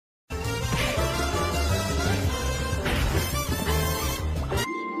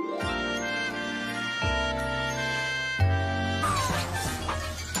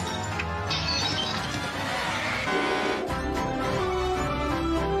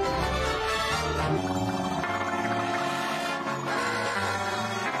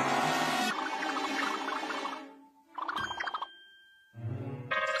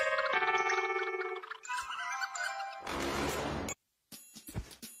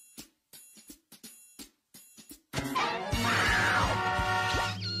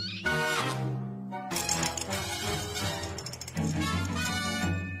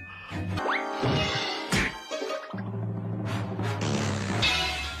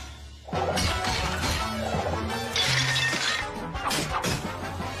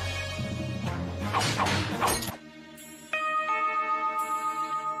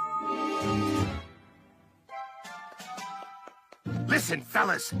Listen,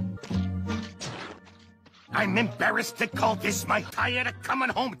 fellas. I'm embarrassed to call this. My tired of coming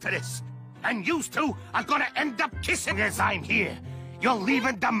home to this. And you two are gonna end up kissing as I'm here. You're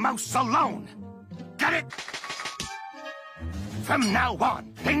leaving the mouse alone. Got it? From now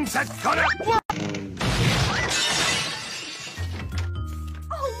on, things are gonna...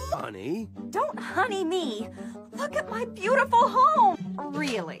 Oh, Honey? don't honey me. Look at my beautiful home.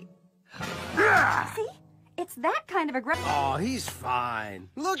 Really? See? It's that kind of aggression. Oh, he's fine.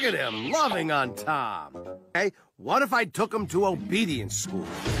 Look at him, loving on Tom. Hey, what if I took him to obedience school?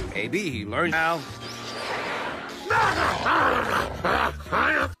 Maybe he learned how.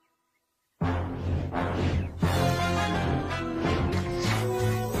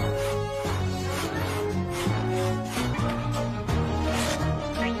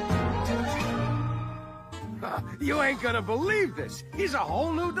 You ain't gonna believe this. He's a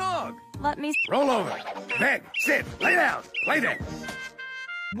whole new dog. Let me... Roll over. Meg, sit, lay down, play dead.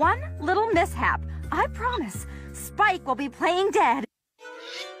 One little mishap. I promise. Spike will be playing dead.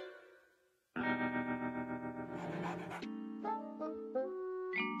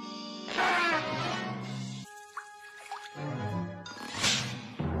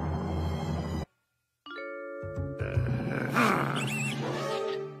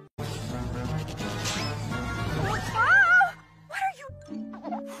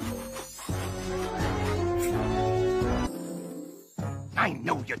 I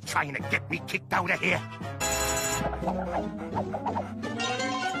know you're trying to get me kicked out of here.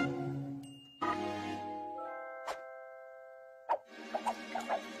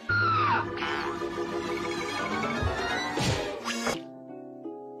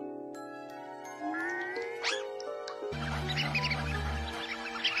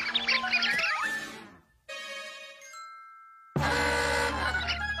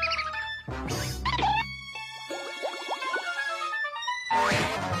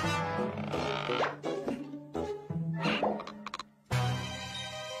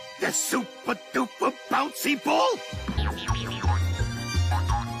 The super duper bouncy ball?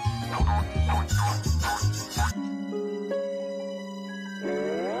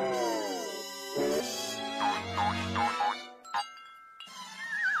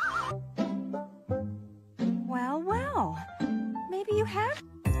 Well, well. Maybe you have...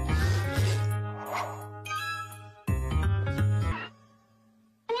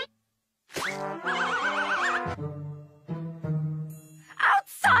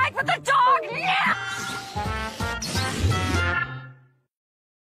 Outside with the dog now!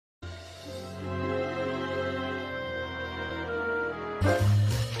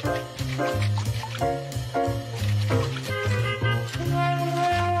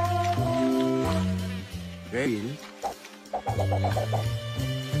 Baby.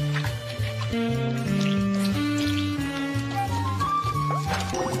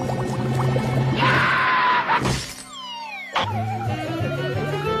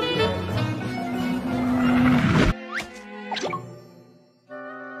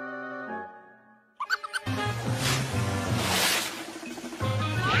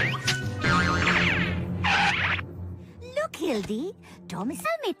 Look, Hildy. Thomas,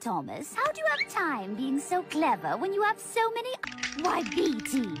 tell me, Thomas, how do you have time being so clever when you have so many... Why,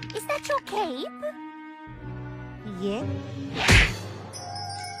 Beatty, is that your cape? Yeah.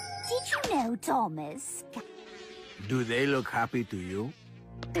 Did you know, Thomas? Do they look happy to you?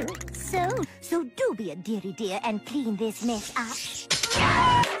 So do be a dearie dear and clean this mess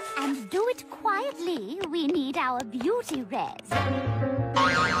up. And do it quietly. We need our beauty rest.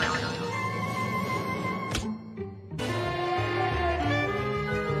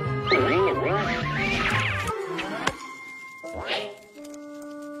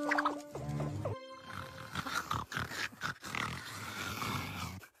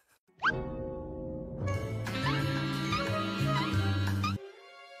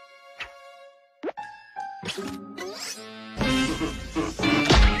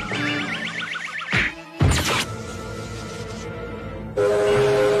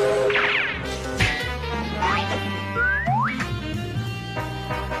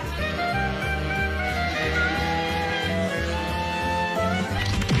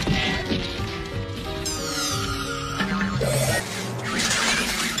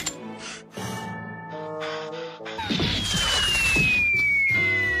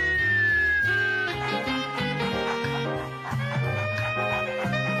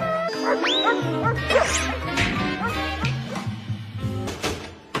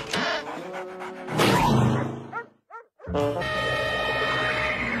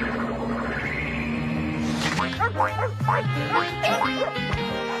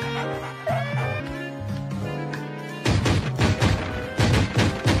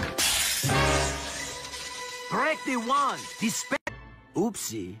 the wand.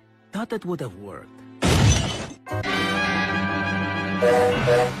 Oopsie. Thought that would have worked.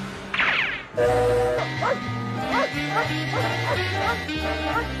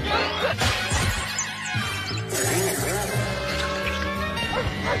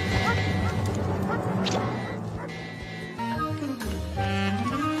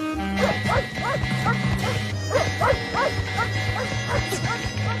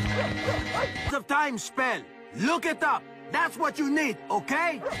 Of time spell. Look it up. That's what you need,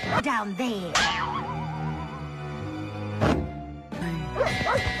 okay? Down there.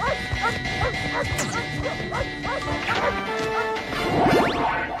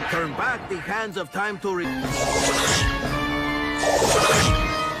 Turn back the hands of time to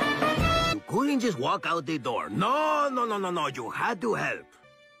You couldn't just walk out the door. No. You had to help.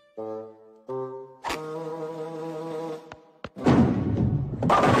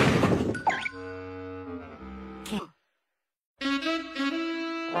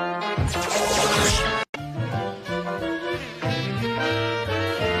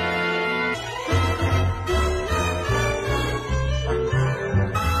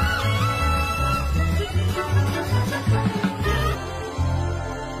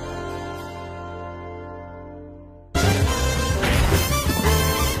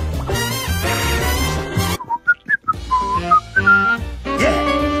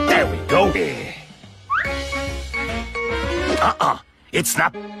 It's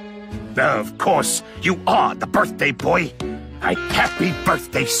not... Of course, you are the birthday boy. Happy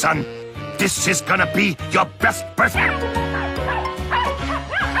birthday, son. This is gonna be your best birthday.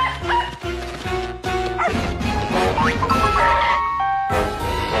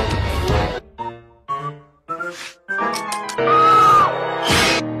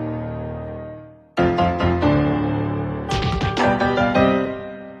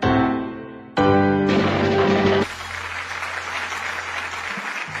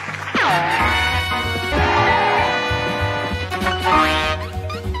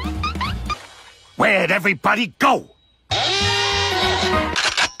 Where'd everybody go?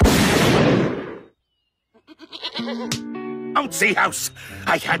 Bouncy house!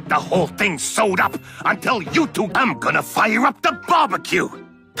 I had the whole thing sewed up until you two... I'm gonna fire up the barbecue!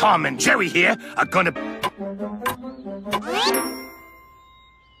 Tom and Jerry here are gonna...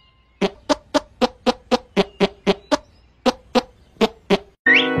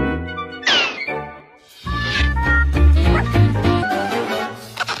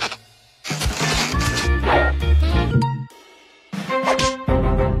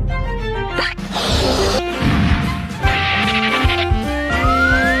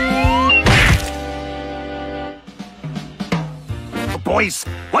 Boys,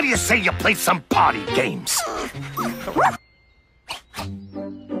 what do you say you play some party games?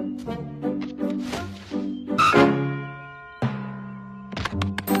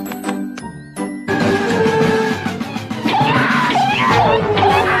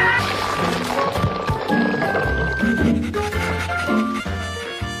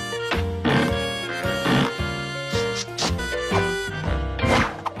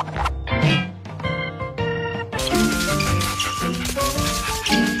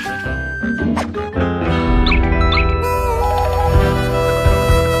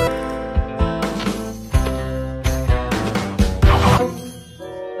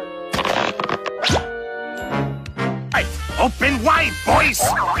 Open wide, boys!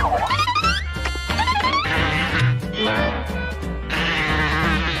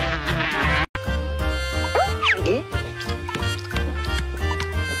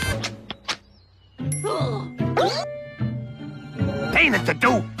 Ain't it to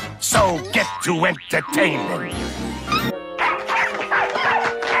do, so get to entertainment.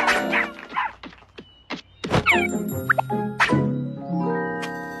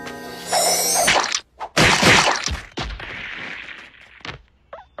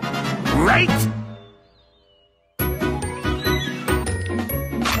 Right?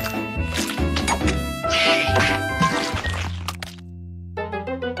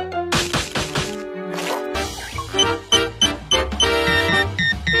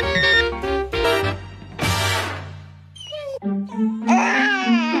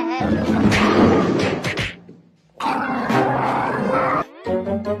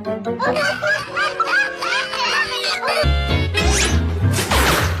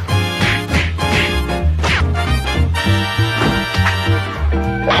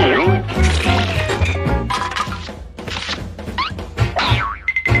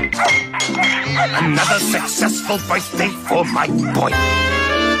 Another successful birthday for my boy.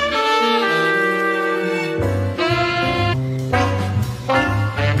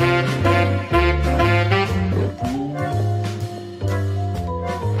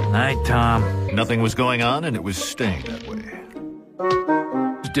 Tom. Nothing was going on, and it was staying that way.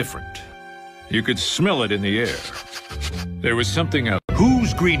 It was different. You could smell it in the air. There was something else.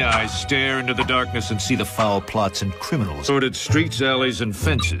 Whose green eyes stare into the darkness and see the foul plots and criminals? Sordid streets, alleys, and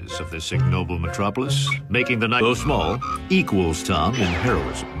fences of this ignoble metropolis, making the night, though small, equals Tom in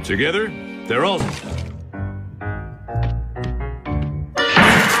heroism. Together, they're all...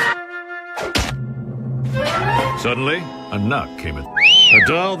 Suddenly, a knock came in. A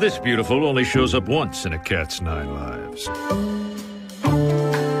doll this beautiful only shows up once in a cat's 9 lives.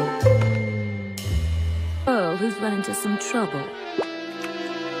 Oh, who's run into some trouble?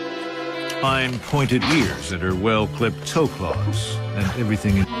 Fine pointed ears and her well-clipped toe claws, and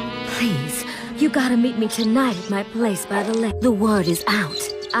everything in... Please, you gotta meet me tonight at my place by the lake. The word is out.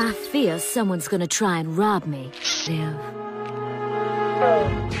 I fear someone's gonna try and rob me. Liv.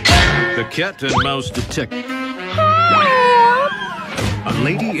 The Cat and Mouse Detective. A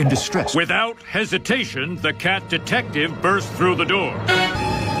lady in distress. Without hesitation, the cat detective burst through the door.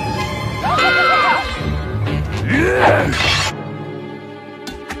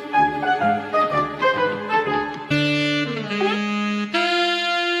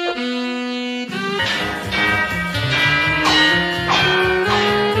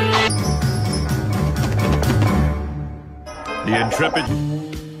 The intrepid...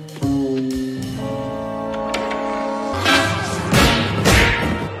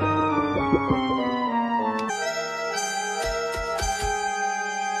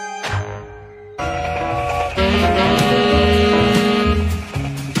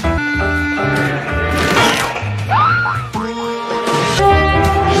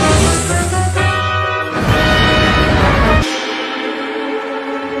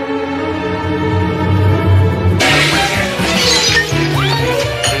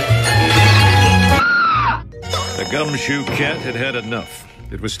 Gumshoe Cat had had enough.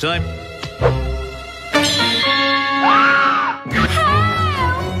 It was time...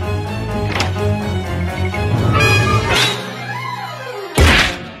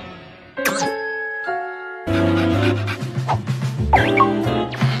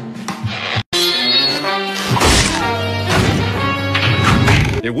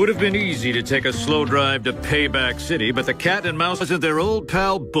 It would have been easy to take a slow drive to Payback City, but the Cat and Mouse wasn't their old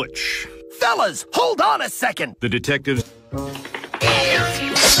pal Butch. Fellas, hold on a second! The detectives...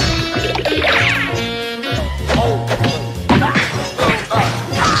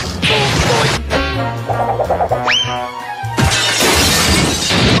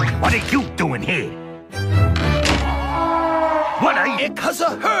 What are you doing here? What are you... Because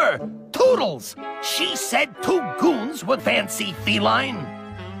of her! Toodles! She said 2 goons would fancy feline.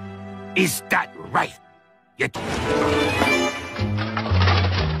 Is that right? You...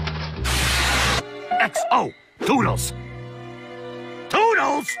 XO! Toodles!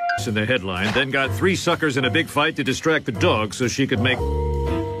 Toodles! In the headline, then got 3 suckers in a big fight to distract the dog so she could make...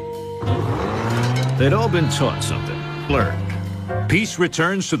 They'd all been taught something. Learned. Peace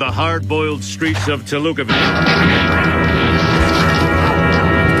returns to the hard-boiled streets of Tolucaville.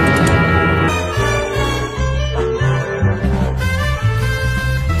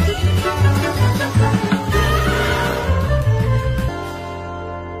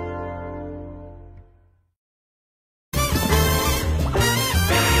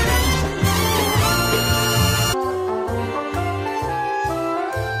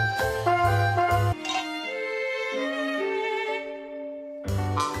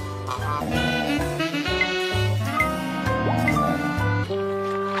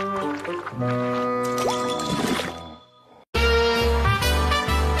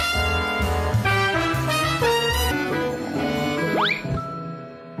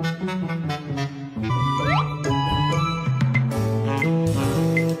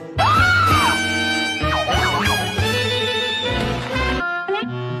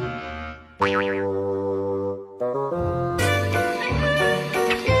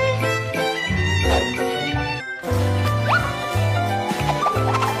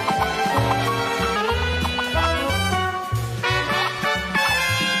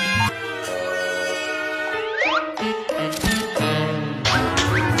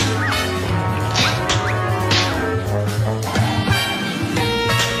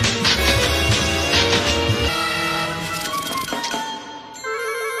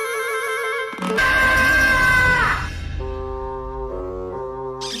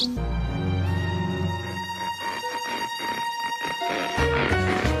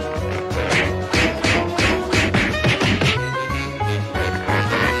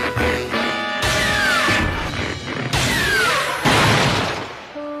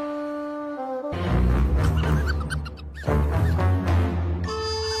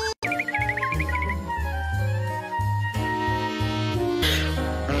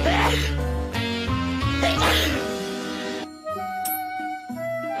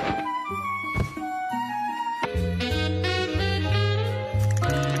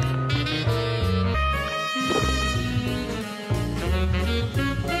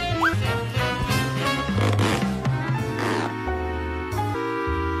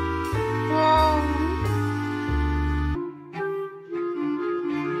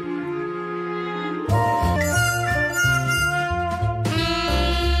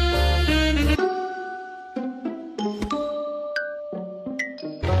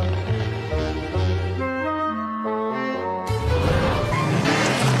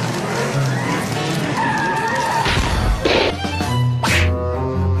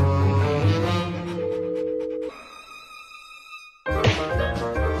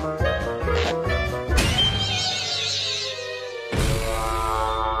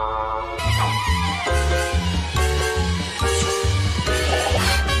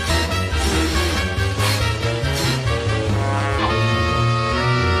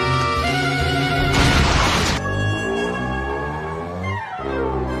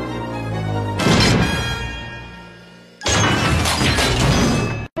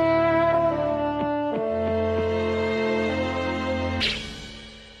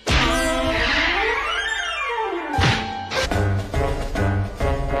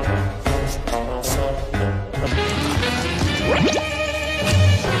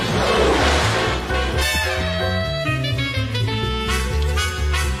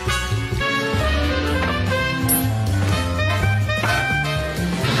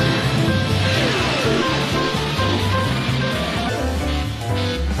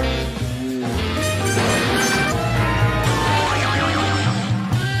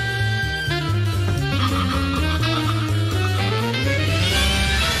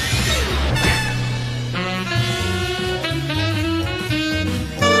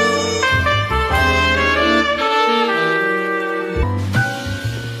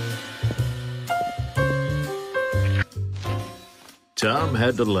 Tom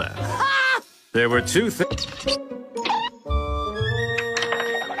had to laugh. There were two things.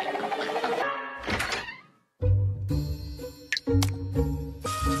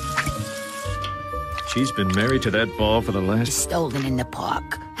 She's been married to that ball for the last... Stolen in the park.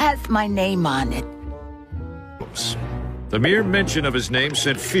 Has my name on it. The mere mention of his name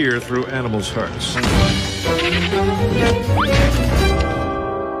sent fear through animals' hearts.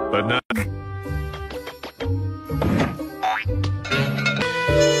 But not...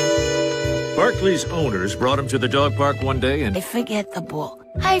 Barkley's owners brought him to the dog park one day and... I forgot the ball.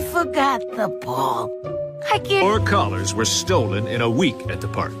 I can't... 4 collars were stolen in a week at the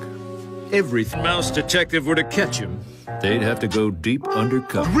park. If Mouse Detective were to catch him, they'd have to go deep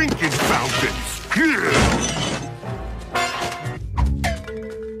undercover. Drinking fountains!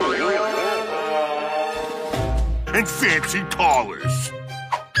 And fancy collars.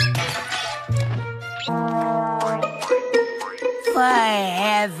 For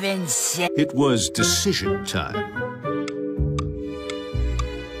heaven's sake. It was decision time.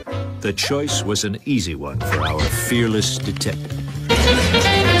 The choice was an easy one for our fearless detective.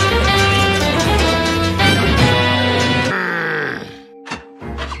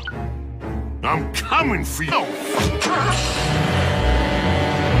 I'm coming for you!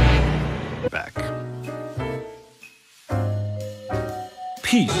 Back.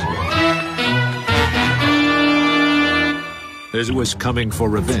 Peace. As it was coming for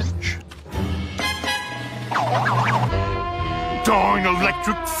revenge. Darn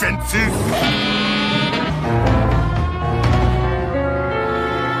electric fences!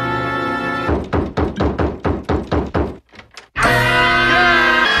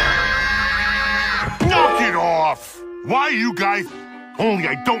 Why you guys... Only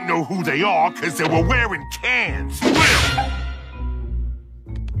I don't know who they are, because they were wearing cans.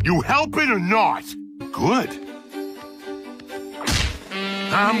 You helping or not? Good.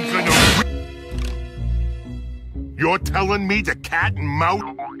 I'm gonna... You're telling me the cat and mouse...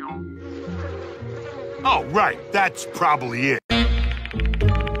 Oh, right. That's probably it.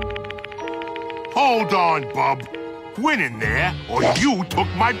 Hold on, bub. Went in there, or you took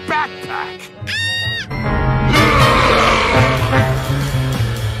my backpack.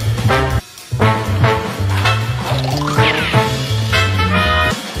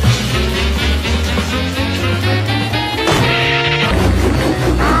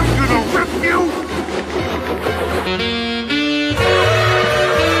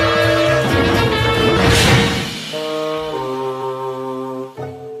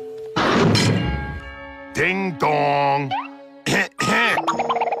 Ding dong.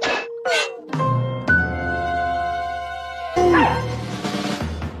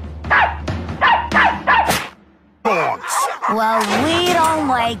 Well, we don't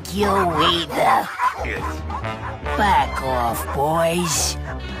like you either. Back off, boys.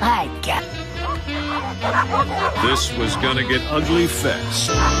 I got... This was gonna get ugly fast.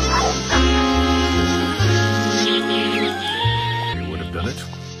 You would have done it.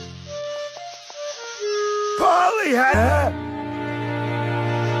 Polly had...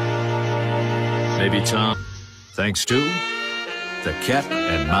 Maybe Tom, thanks to the Cat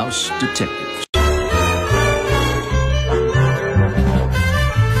and Mouse Detectives.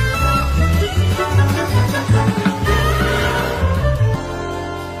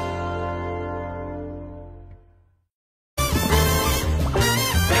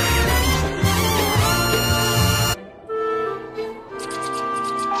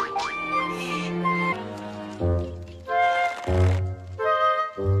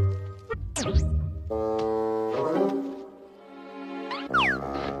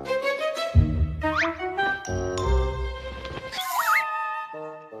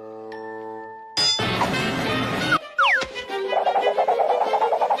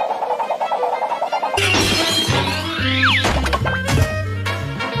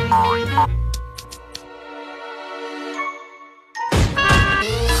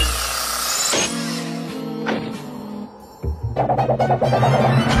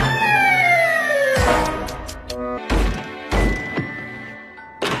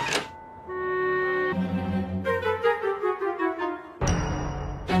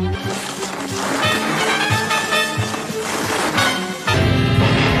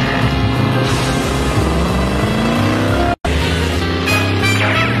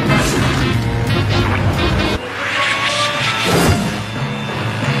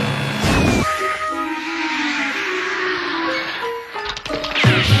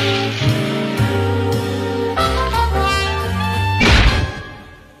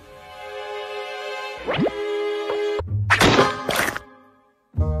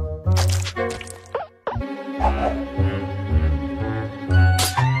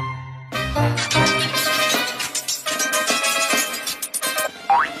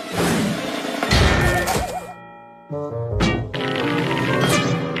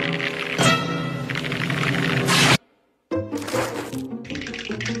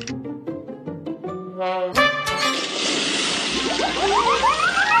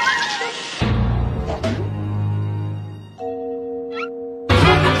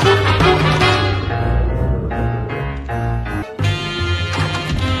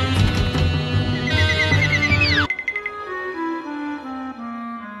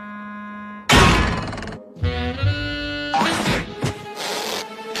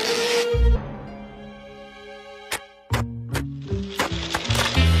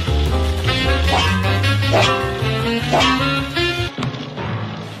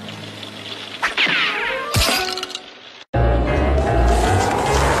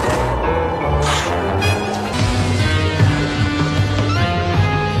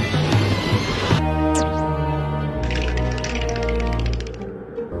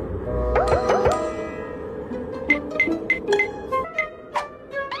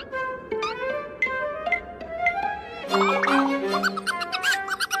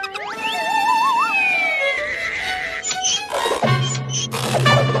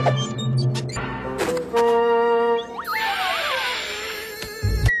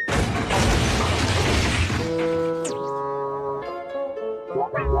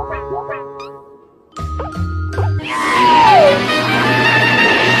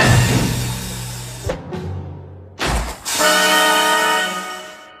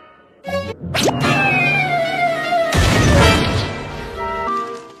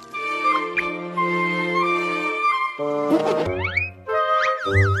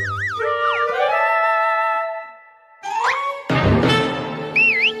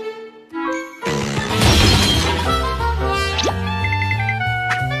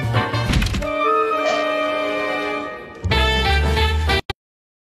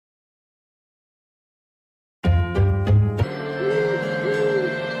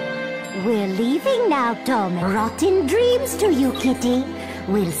 We're leaving now, Tom. Rotten dreams to you, Kitty.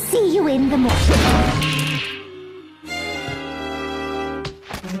 We'll see you in the morning.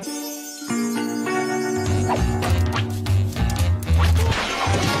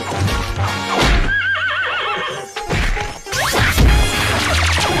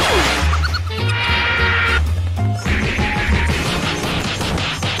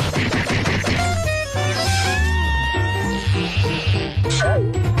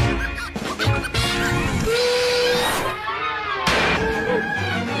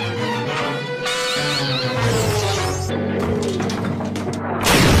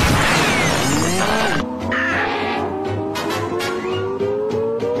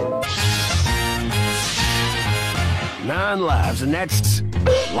 Lives, and that's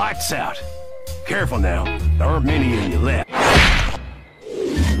lights out. Careful now, there aren't many of you left.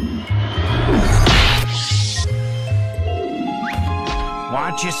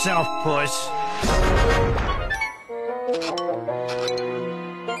 Watch yourself, puss.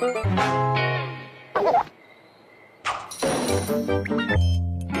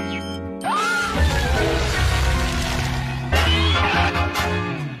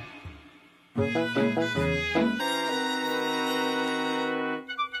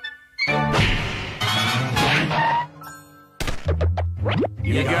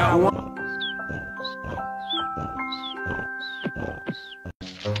 You got one.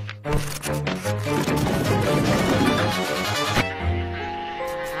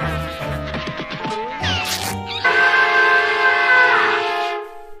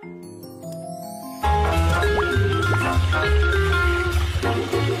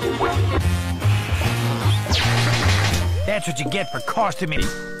 That's what you get for costing me.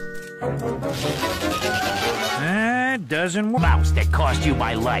 That doesn't work. Mouse that cost you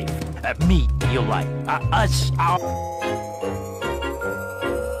my life. Me, you like. Us, our...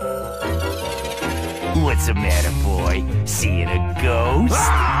 What's the matter, boy? Seeing a ghost?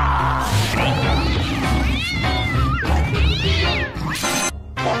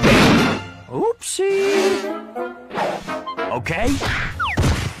 Oopsie. Okay.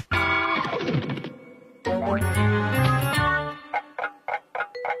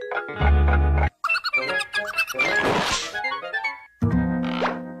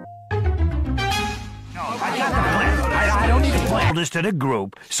 I don't need to plan this to the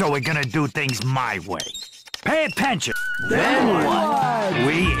group, so we're gonna do things my way. Pay attention. Then what?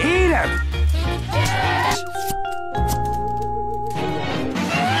 We eat 'em.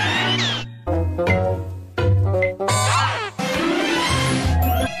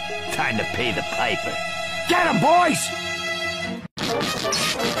 Time to pay the piper. Get 'em, boys!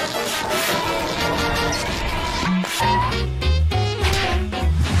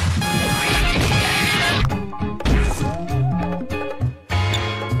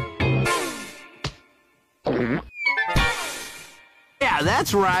 Yeah,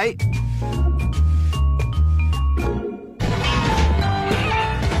 that's right.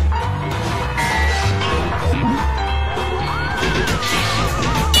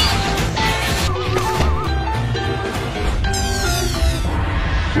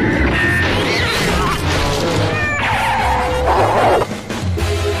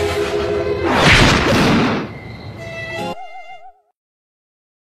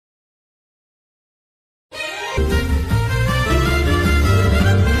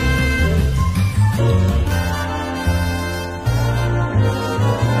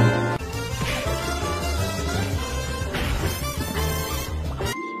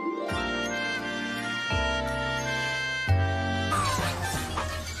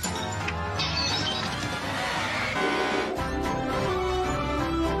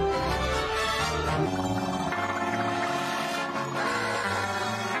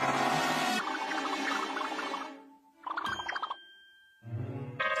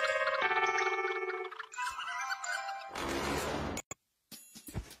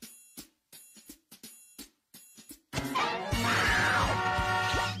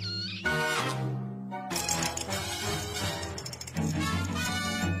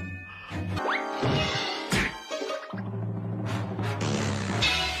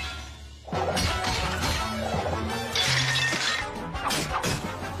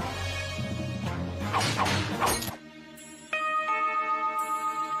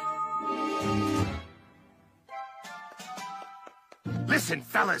 Listen,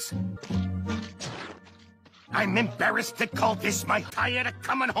 fellas. I'm embarrassed to call this my tired of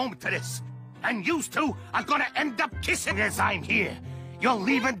coming home to this. And you two are gonna end up kissing as I'm here. You're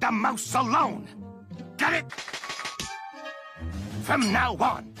leaving the mouse alone. Get it? From now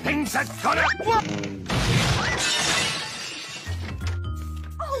on, things are gonna...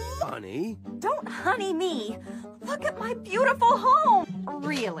 honey. Don't honey me. Look at my beautiful home.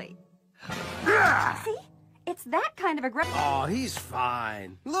 Really. See? It's that kind of aggression. Oh, he's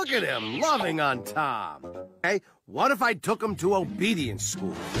fine. Look at him, loving on Tom. Hey, what if I took him to obedience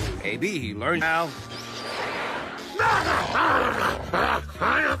school? Maybe he learned now.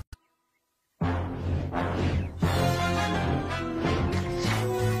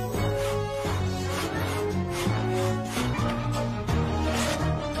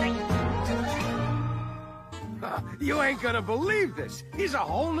 You ain't gonna believe this. He's a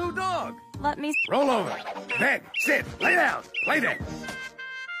whole new dog. Let me... Roll over. Bed, sit, lay down, play dead.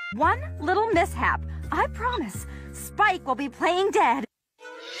 One little mishap. I promise. Spike will be playing dead.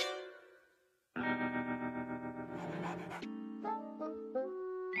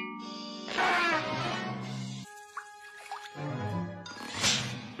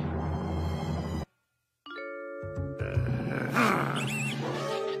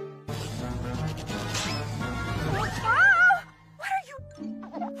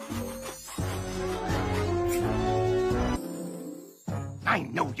 I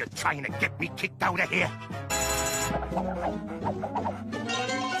know you're trying to get me kicked out of here.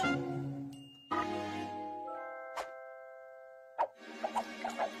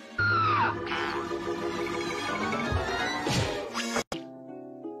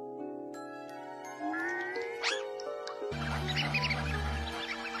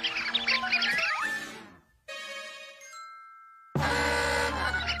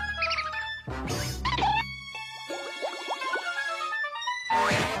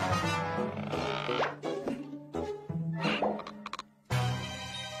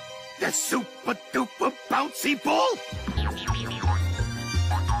 The super duper bouncy ball?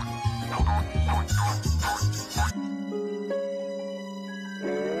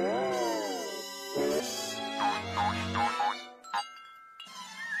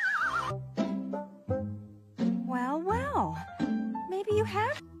 Well, well. Maybe you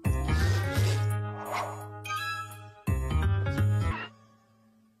have...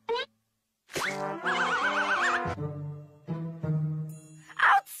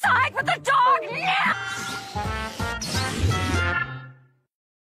 Outside with the dog now!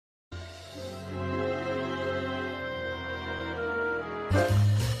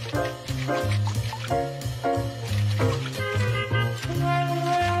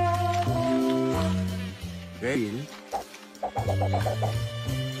 Hey.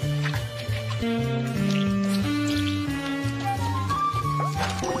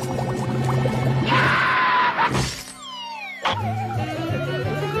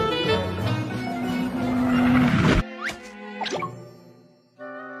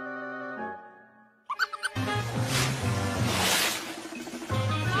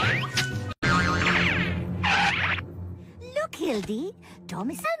 Hildy,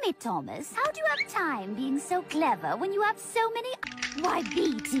 Thomas, tell me, Thomas, how do you have time being so clever when you have so many... Why,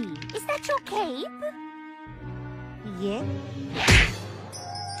 Beatty, is that your cape? Yeah.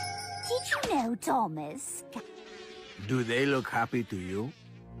 Did you know, Thomas? Do they look happy to you?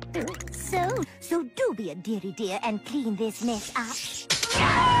 So do be a dearie dear and clean this mess up.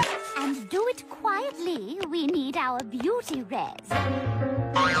 And do it quietly. We need our beauty rest.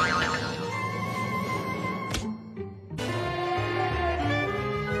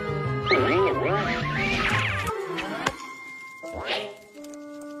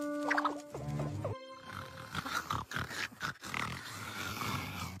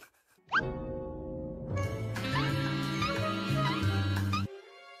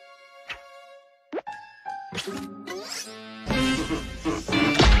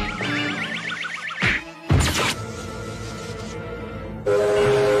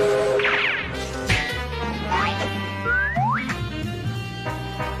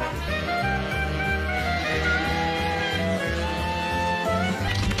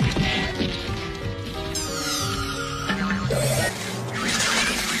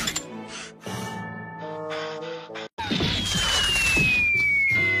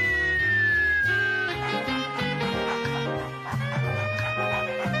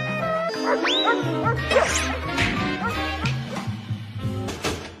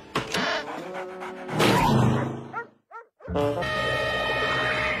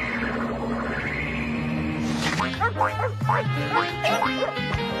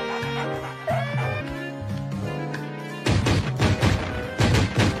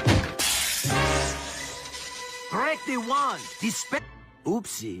 Correctly won.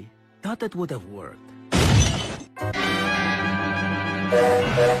 Oopsie. Thought that would have worked.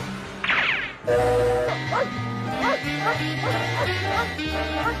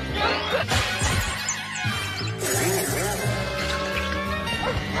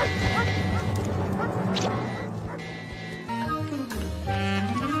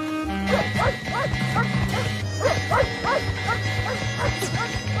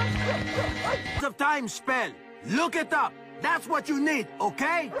 Of time spell. Look it up. That's what you need,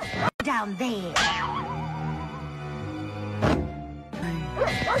 okay? Down there.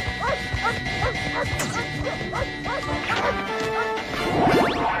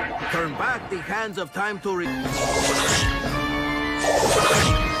 Turn back the hands of time to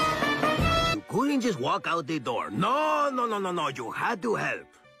You couldn't just walk out the door. No. You had to help.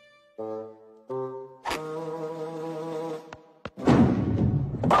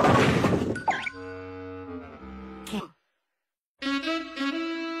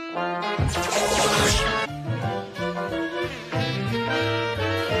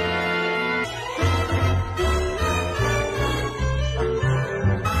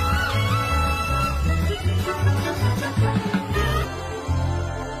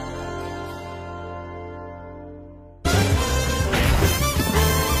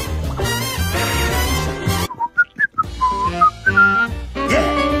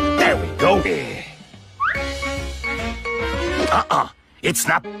 It's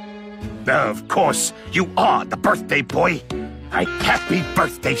not... Of course, you are the birthday boy. Happy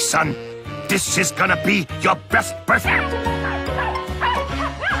birthday, son. This is gonna be your best birthday.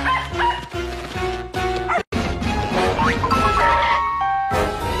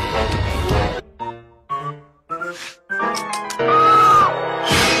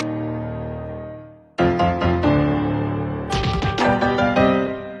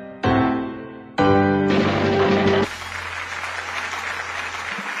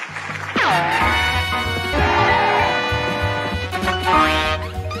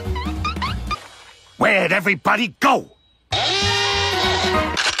 Where'd everybody go?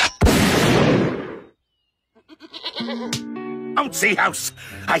 Bouncy house!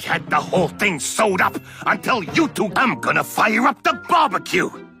 I had the whole thing sewed up until you two... I'm gonna fire up the barbecue!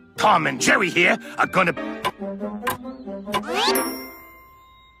 Tom and Jerry here are gonna...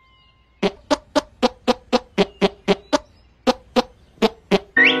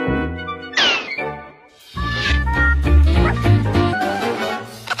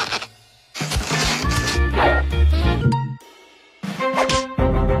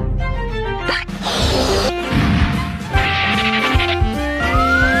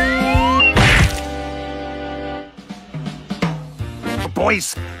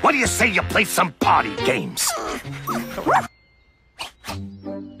 Boys, what do you say you play some party games?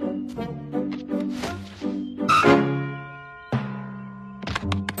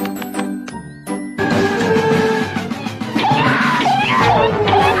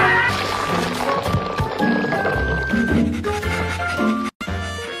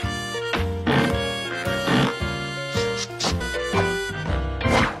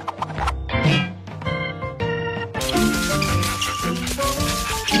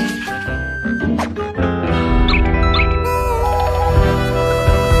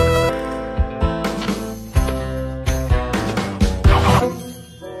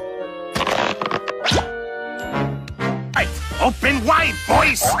 Open wide,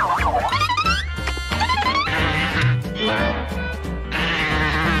 boys!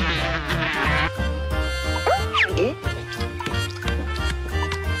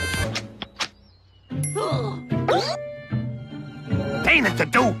 Ain't it to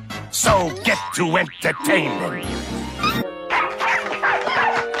do, so get to entertainment.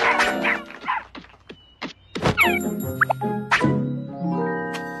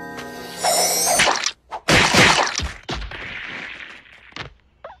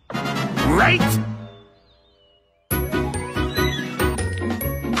 Right?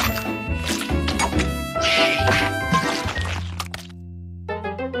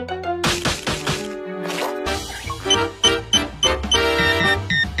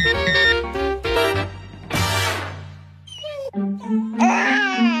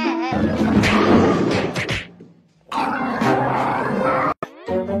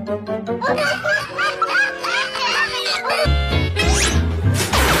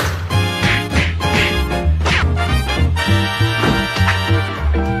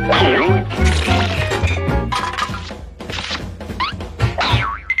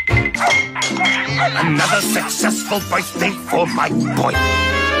 Another successful birthday for my boy.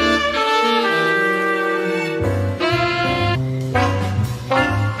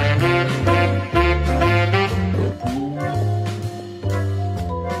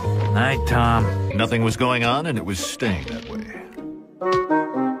 Night, Tom. Nothing was going on, and it was staying that way.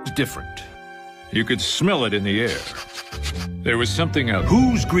 It was different. You could smell it in the air. There was something else.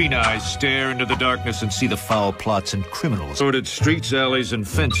 Whose green eyes stare into the darkness and see the foul plots and criminals? Sordid streets, alleys, and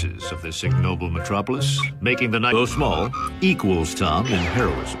fences of this ignoble metropolis, making the night, though small, equals Tom in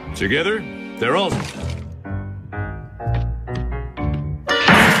heroism. Together, they're all...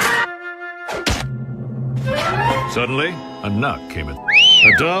 Suddenly, a knock came in.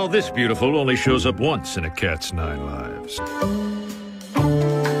 A doll this beautiful only shows up once in a cat's 9 lives.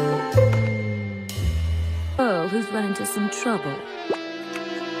 Girl who's run into some trouble.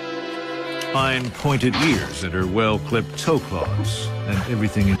 Fine pointed ears and her well-clipped toe claws, and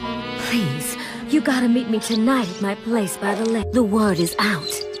everything in... Please, you gotta meet me tonight at my place by the lake. The word is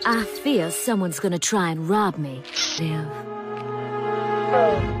out. I fear someone's gonna try and rob me. Liv.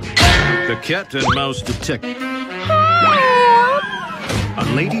 The Cat and Mouse Detective. A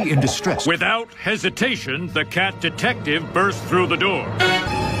lady in distress. Without hesitation, the cat detective burst through the door.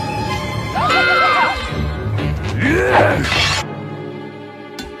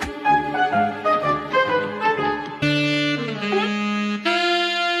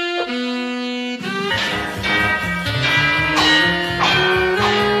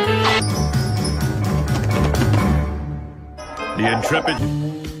 The intrepid...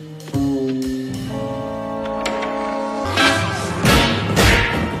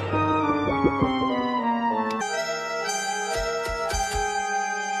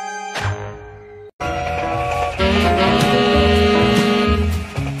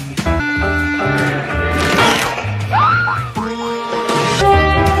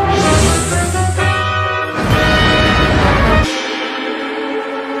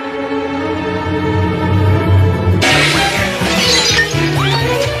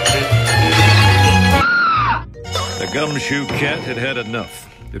 The gumshoe cat had had enough.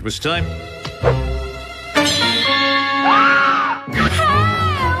 It was time.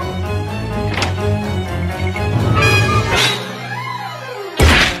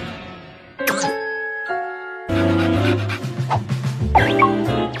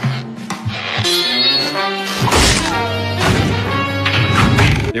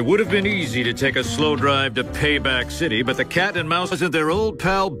 It would have been easy to take a slow drive to Payback City, but the Cat and Mouse wasn't their old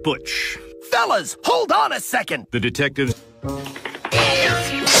pal Butch. Fellas, hold on a second. The detectives...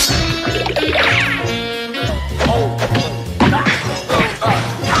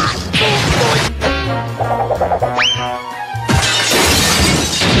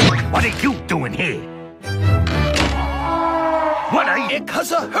 What are you doing here? What are you?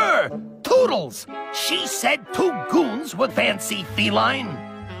 Because of her, Toodles. She said 2 goons with fancy feline.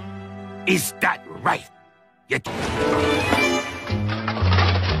 Is that right? You...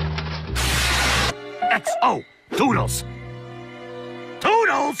 XO, Toodles.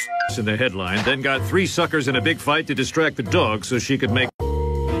 Toodles! In the headline, then got 3 suckers in a big fight to distract the dog so she could make...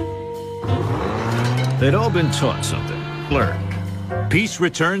 They'd all been taught something. Learned. Peace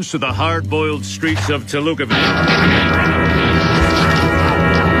returns to the hard-boiled streets of Tolucaville.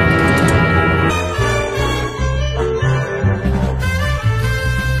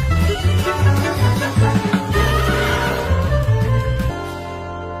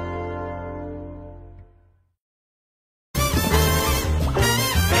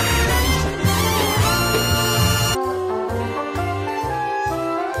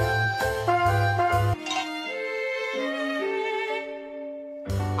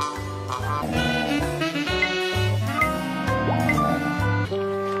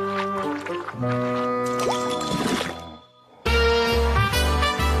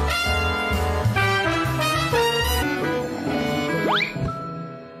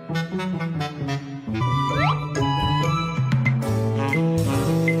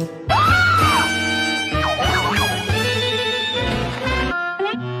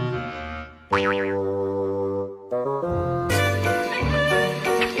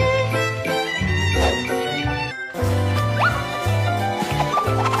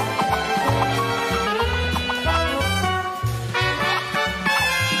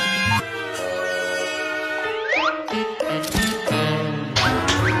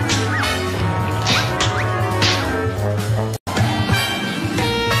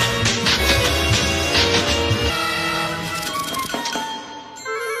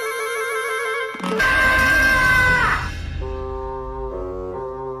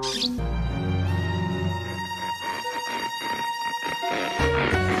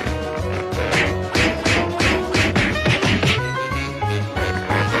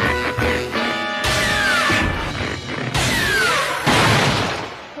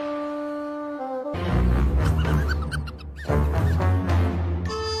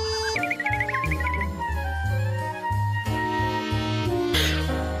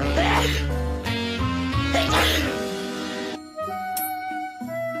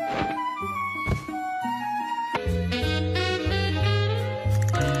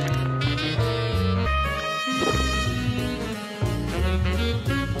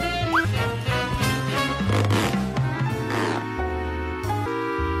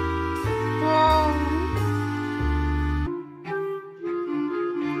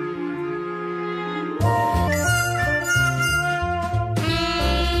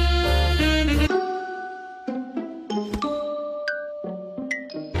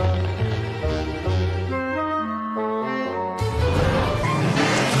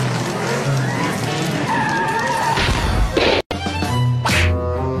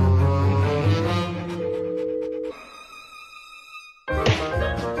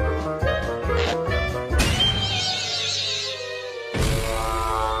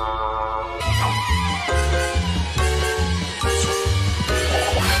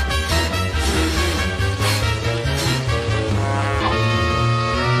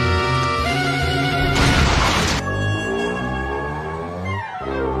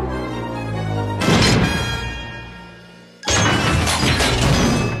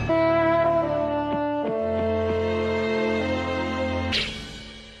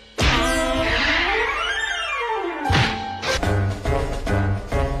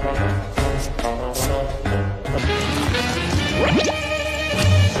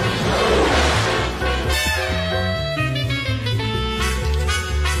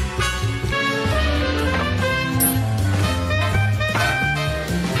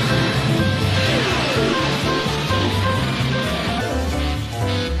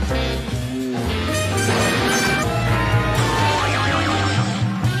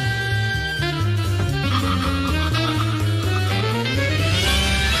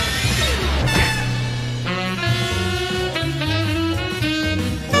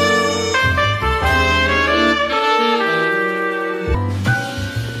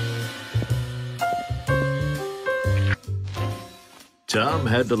 Tom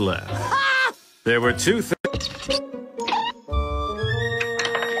had to laugh. There were two things.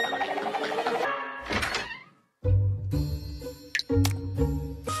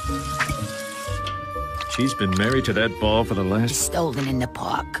 She's been married to that ball for the last... Stolen in the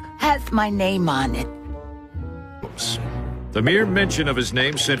park. Has my name on it. The mere mention of his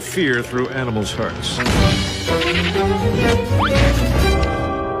name sent fear through animals' hearts.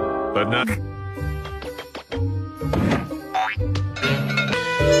 But not...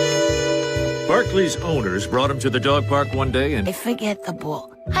 Barkley's owners brought him to the dog park one day and... I forgot the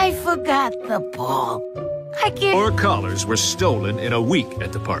ball. I forgot the ball. I can't... 4 collars were stolen in a week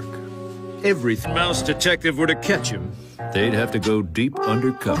at the park. Every mouse detective were to catch him, they'd have to go deep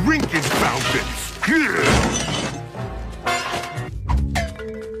undercover. Drinking fountains!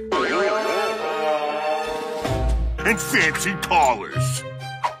 And fancy collars.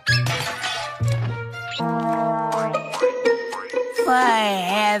 For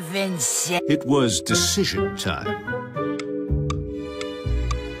heaven's sake. It was decision time.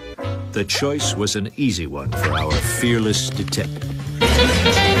 The choice was an easy one for our fearless detective.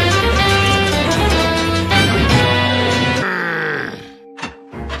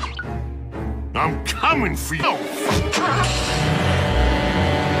 I'm coming for you!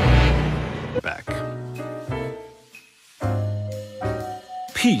 Back.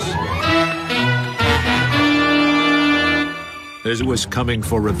 Peace. As it was coming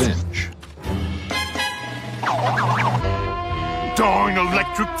for revenge. Darn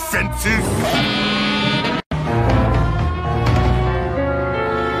electric fences!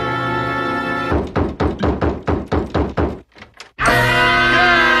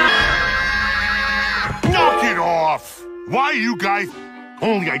 Why are you guys...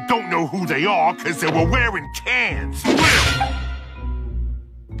 Only I don't know who they are, because they were wearing cans.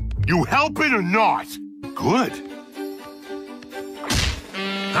 You helping or not? Good.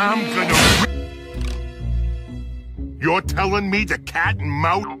 I'm gonna... You're telling me the cat and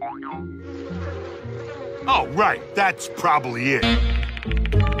mouse... Oh, right. That's probably it.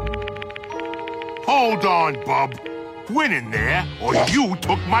 Hold on, bub. Went in there, or you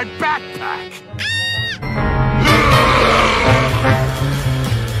took my backpack.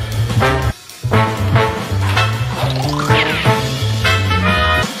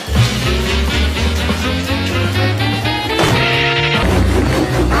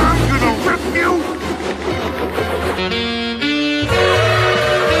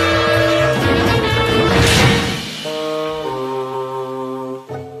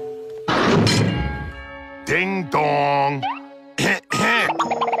 Ding dong.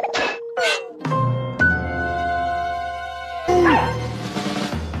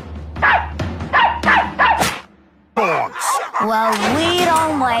 Dogs. Well, we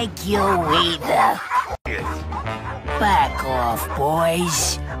don't like you either. Back off,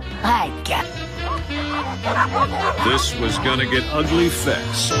 boys. I got... This was gonna get ugly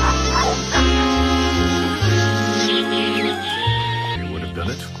fast. You would have done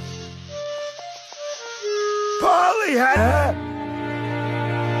it. Polly had...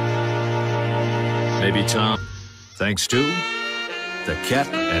 Maybe Tom, thanks to the Cat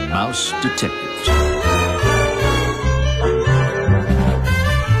and Mouse Detectives.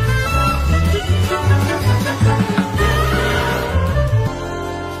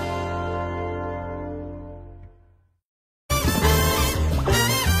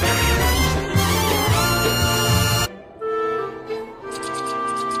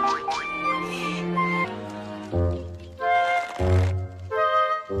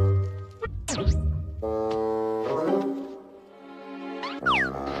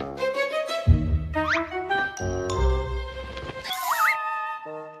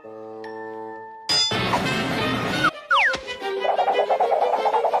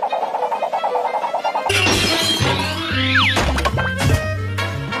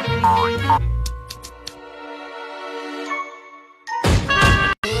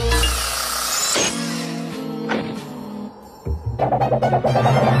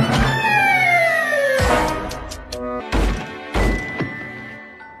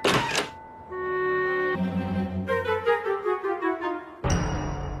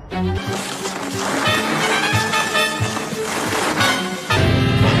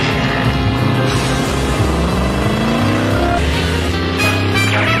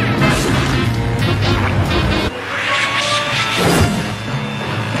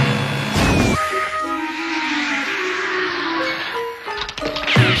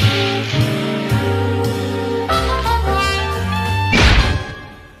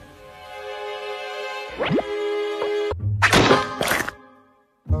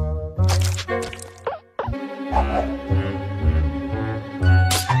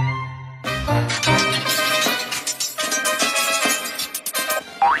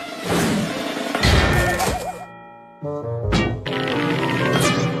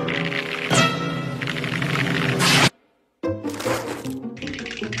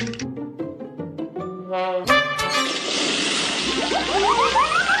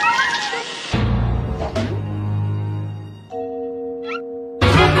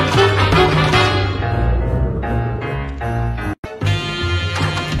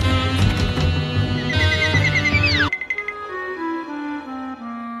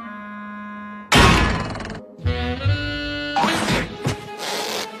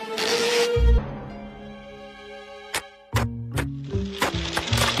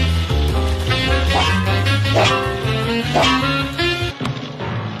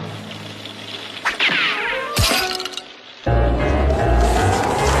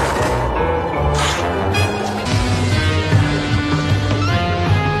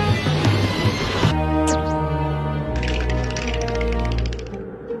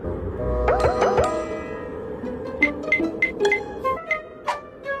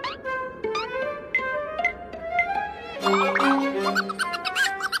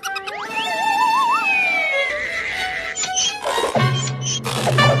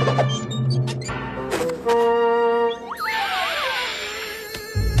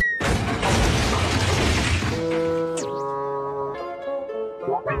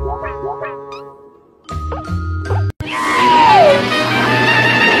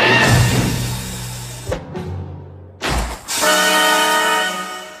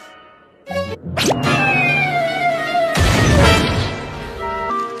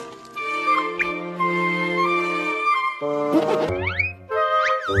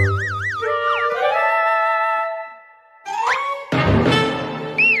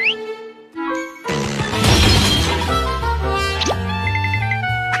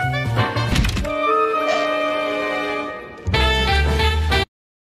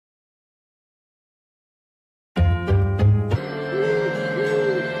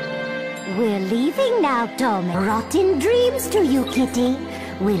 We're leaving now, Tom. Rotten dreams to you, Kitty.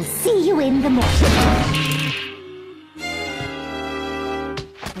 We'll see you in the morning.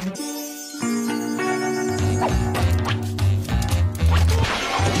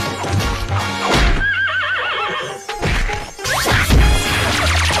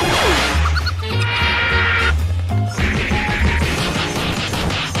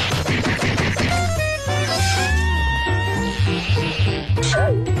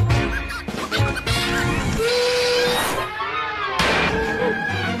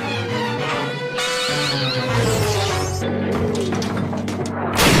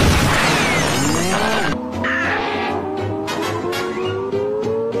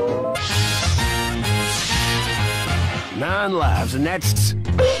 Lives, and that's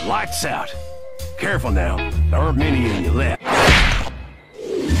lights out. Careful now, there aren't many of you left.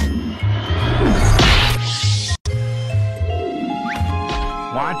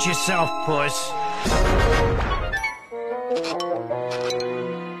 Watch yourself, puss.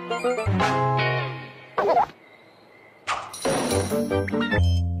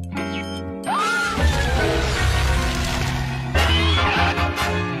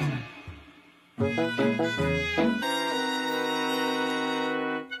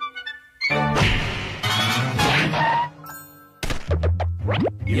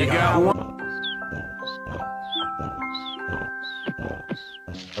 You got one.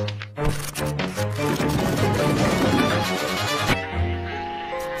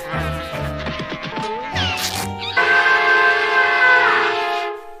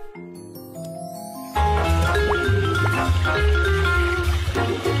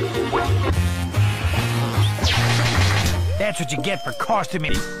 That's what you get for costing me.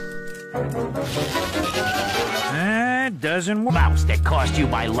 That doesn't work. Mouse that cost you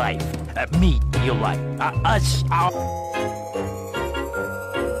my life. Me, you like. Us,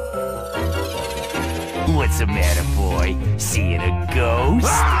 What's the matter, boy? Seeing a ghost?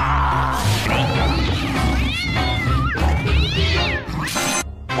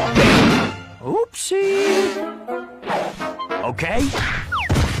 Oopsie. Okay.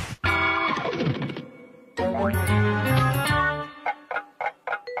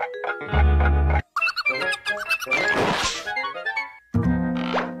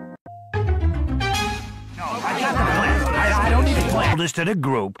 I don't need a plan. This to the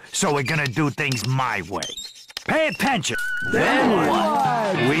group, so we're gonna do things my way. Pay attention. Then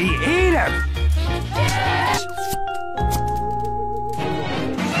what? We eat him.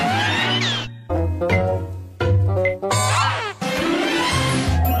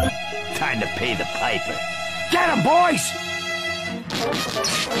 Time to pay the piper. Get him, boys!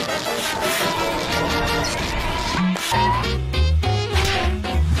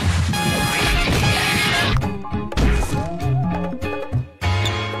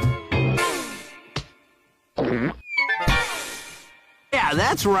 Yeah,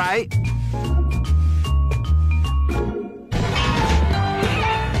 that's right.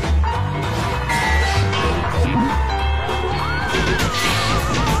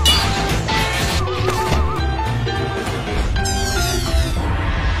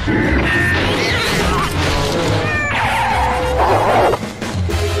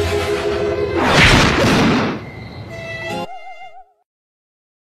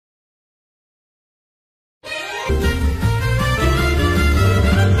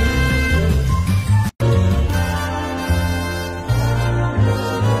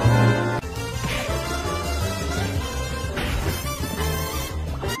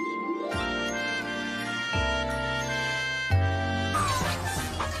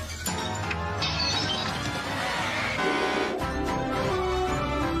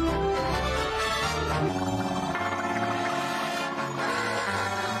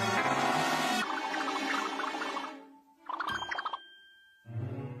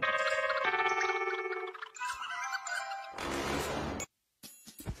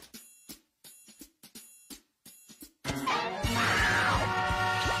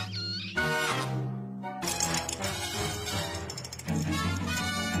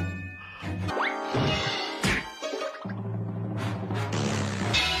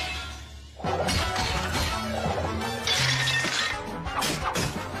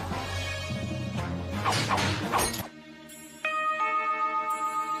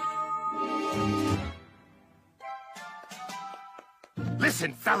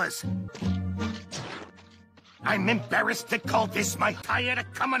 Listen, fellas. I'm embarrassed to call this my tired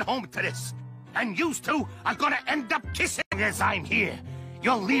of coming home to this. And you two are gonna end up kissing as I'm here.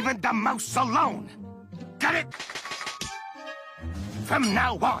 You're leaving the mouse alone. Got it? From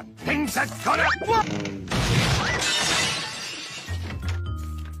now on, things are gonna...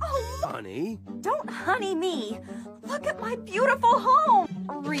 Oh, Honey? don't honey me. Look at my beautiful home.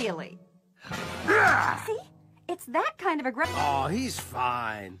 Really. See? It's that kind of aggression. Oh, he's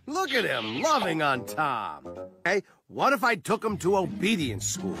fine. Look at him, loving on Tom. Hey, what if I took him to obedience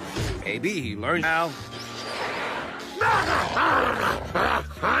school? Maybe he learned how.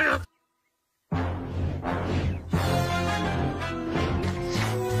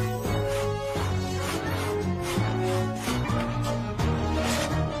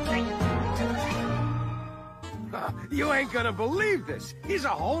 You ain't gonna believe this. He's a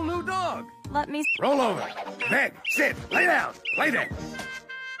whole new dog. Let me... Roll over. Beg, sit, lay down, lay there.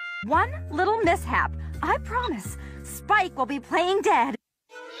 One little mishap. I promise. Spike will be playing dead.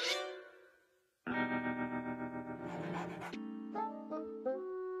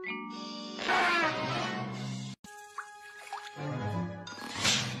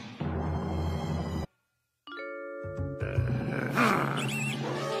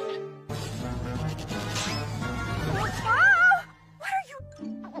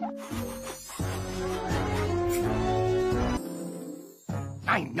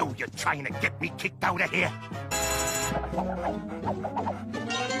 I know you're trying to get me kicked out of here.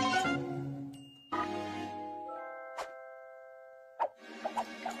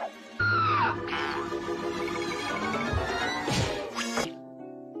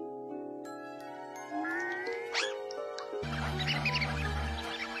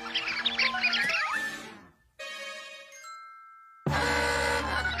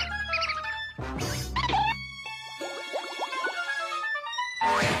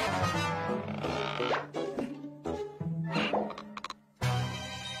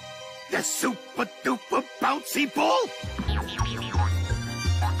 The super duper bouncy ball?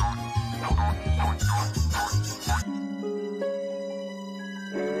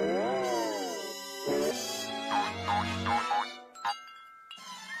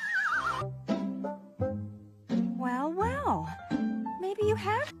 Well, well. Maybe you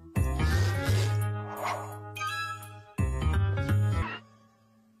have...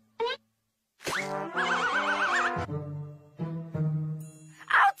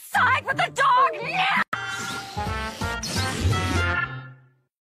 Outside with the dog now!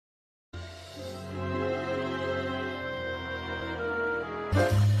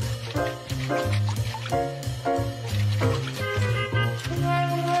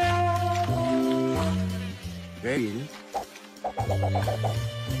 Baby.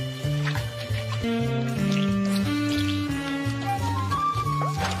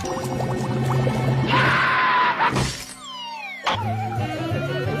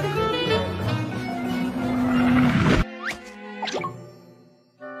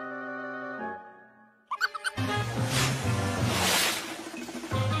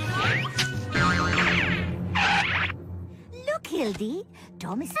 Look, Hildy.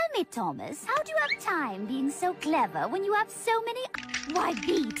 Thomas, tell me, Thomas, how do you have time being so clever when you have so many... Why,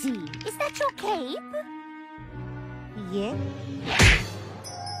 Beatty, is that your cape? Yeah.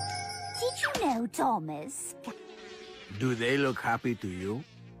 Did you know, Thomas? Do they look happy to you?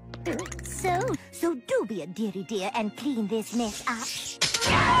 So do be a dearie dear and clean this mess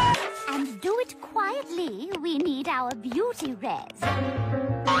up. And do it quietly. We need our beauty rest.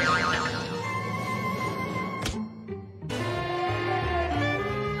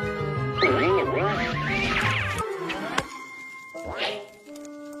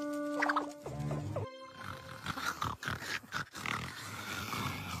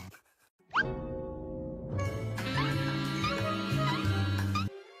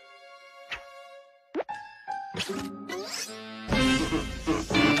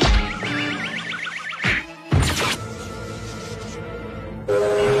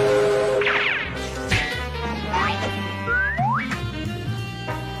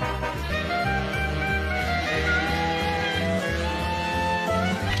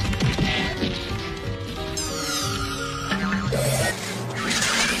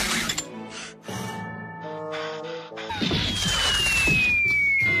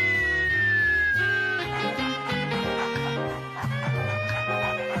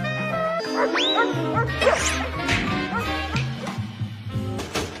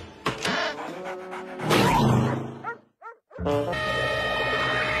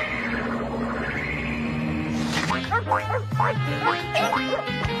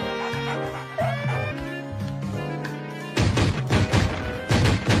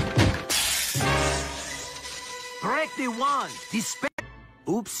 the wand.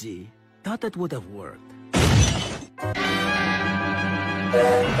 Oopsie. Thought that would have worked.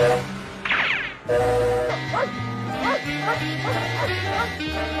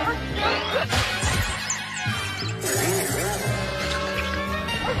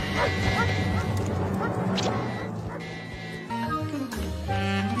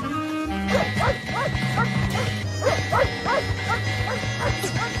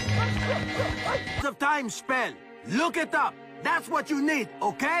 Of time spell. Look it up. That's what you need,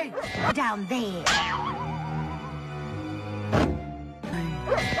 okay? Down there.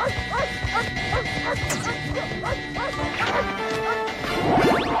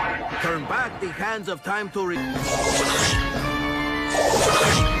 Turn back the hands of time to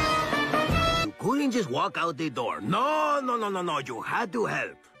You couldn't just walk out the door. No. You had to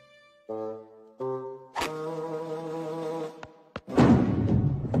help.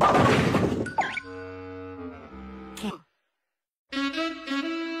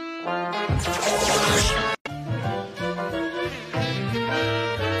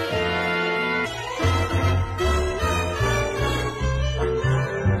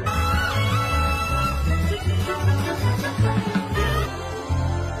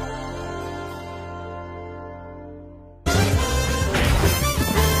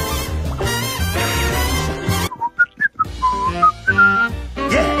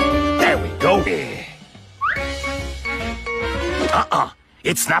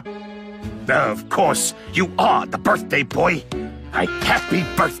 It's not... Of course, you are the birthday boy. Happy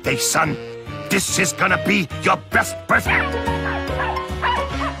birthday, son. This is gonna be your best birthday.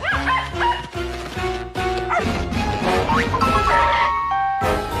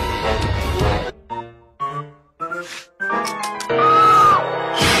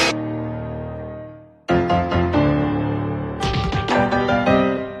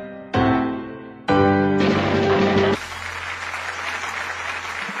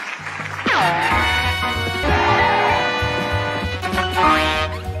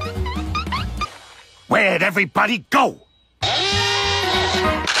 Where'd everybody go?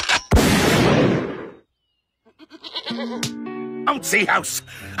 Bouncy house!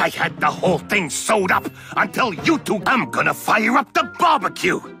 I had the whole thing sewed up until you two... I'm gonna fire up the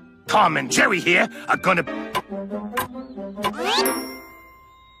barbecue! Tom and Jerry here are gonna...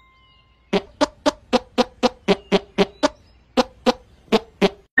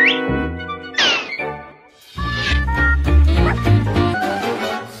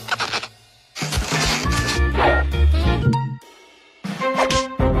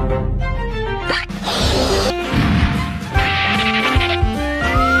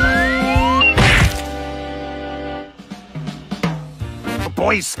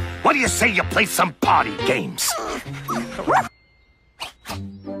 Boys, what do you say you play some party games?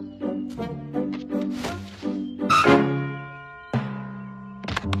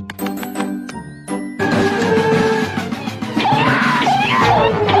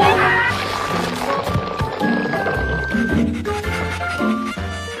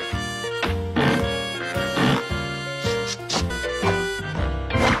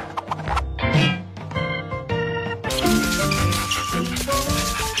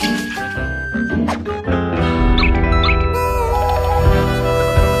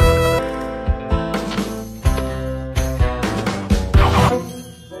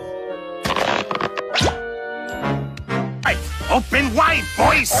 Open wide,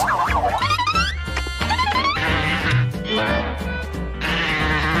 boys!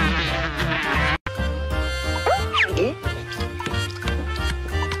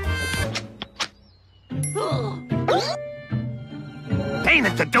 Ain't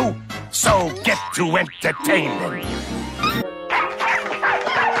it to do, so get to entertainment.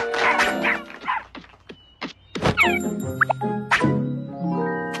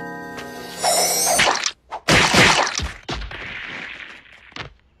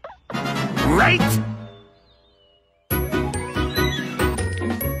 Right?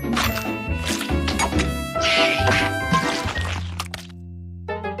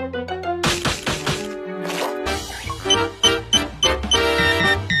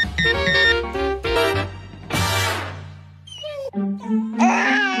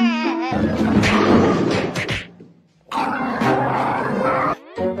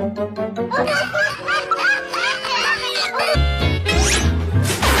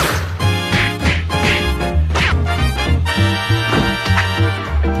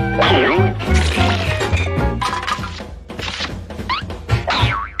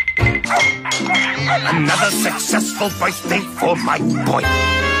 Another successful birthday for my boy.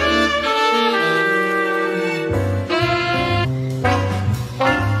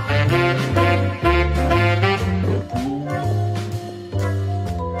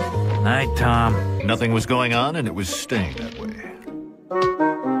 Nothing was going on, and it was staying that way.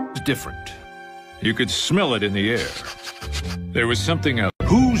 It was different. You could smell it in the air. There was something else.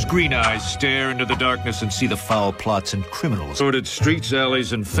 Whose green eyes stare into the darkness and see the foul plots and criminals? Sordid streets,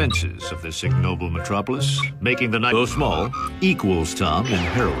 alleys, and fences of this ignoble metropolis, making the night, though small, equals Tom in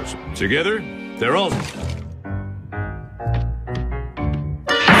heroism. Together, they're all...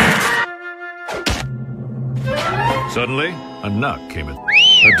 Suddenly, a knock came in.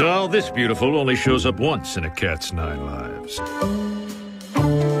 A doll this beautiful only shows up once in a cat's 9 lives.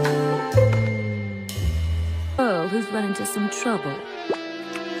 Girl who's run into some trouble.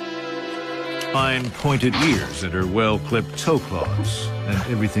 Fine pointed ears and her well-clipped toe claws, and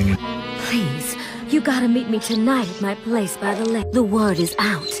everything in... Please, you gotta meet me tonight at my place by the lake. The word is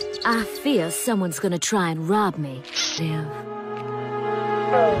out. I fear someone's gonna try and rob me. Liv.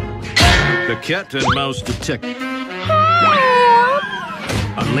 The Cat and Mouse Detective.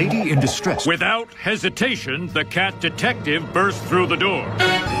 A lady in distress. Without hesitation, the cat detective burst through the door.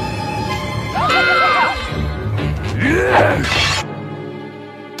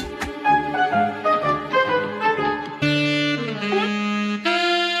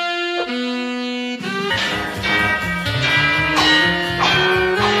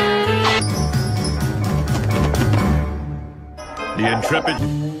 The intrepid...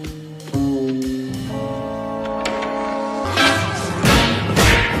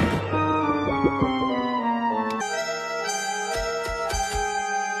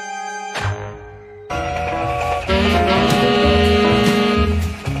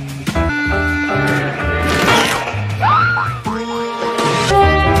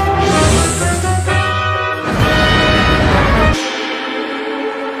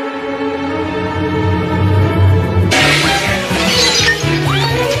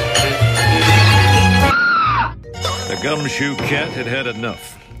 Gumshoe Cat had had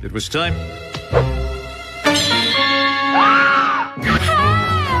enough. It was time.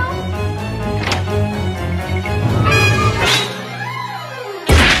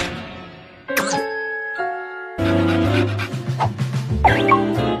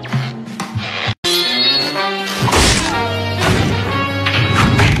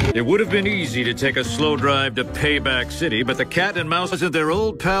 It would have been easy to take a slow drive to Payback City, but the Cat and Mouse wasn't their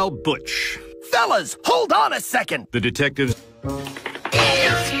old pal Butch. Fellas, hold on a second! The detectives...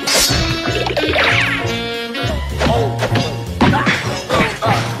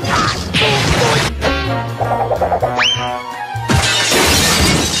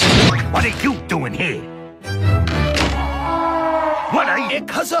 What are you doing here? What are you...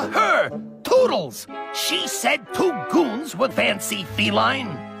 Because of her! Toodles! She said 2 goons with fancy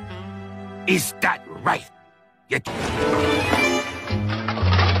feline. Is that right? You...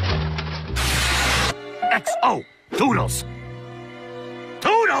 XO! Toodles!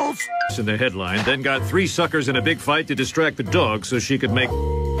 Toodles! In the headline, then got 3 suckers in a big fight to distract the dog so she could make...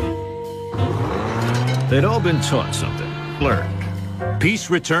 They'd all been taught something. Learned. Peace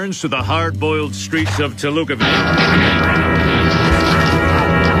returns to the hard-boiled streets of Tolucaville.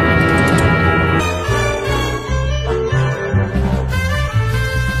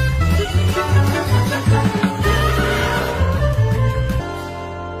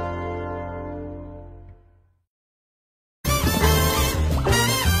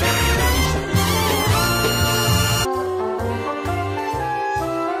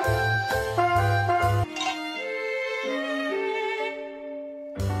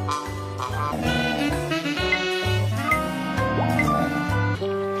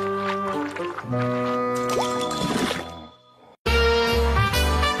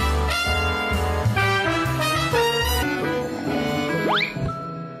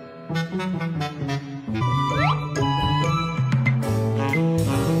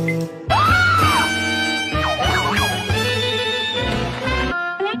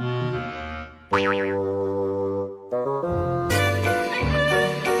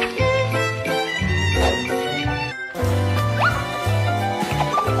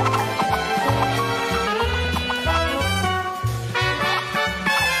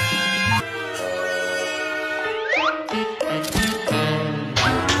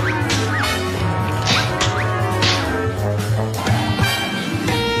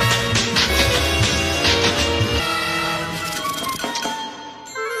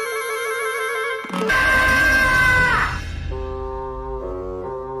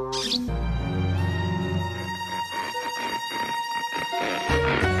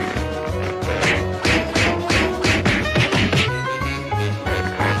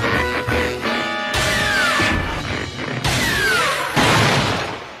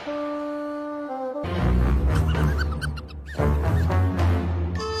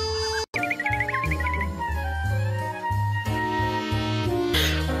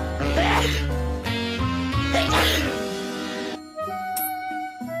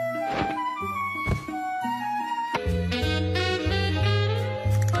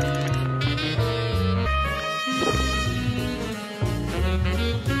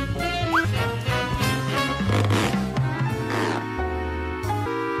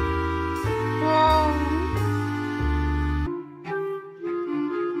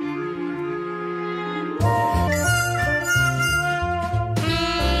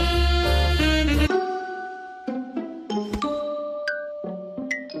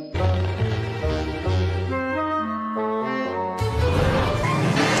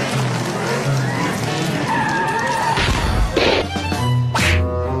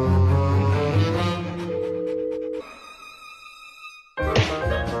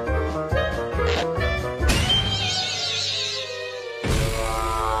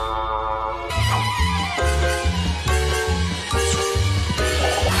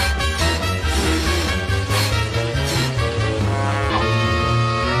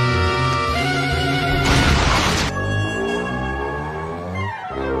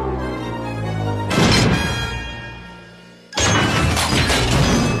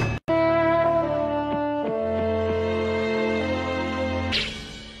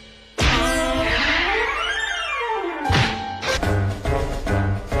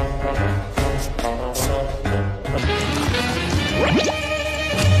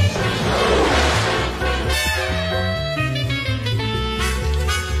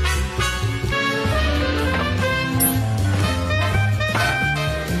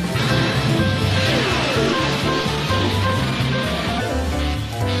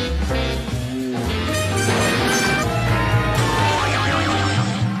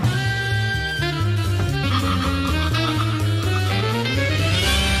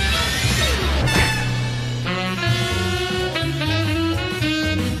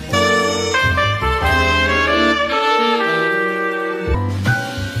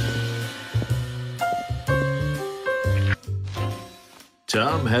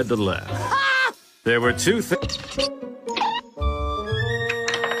 had to laugh. There were two things.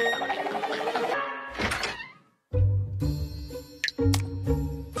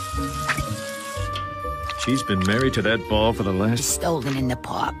 She's been married to that ball for the last... Stolen in the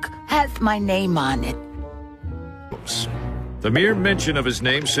park. Has my name on it. The mere mention of his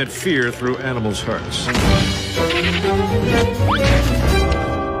name sent fear through animals' hearts.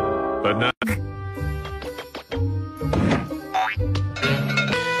 But not...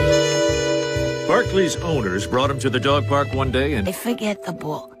 Barkley's owners brought him to the dog park one day and... I forgot the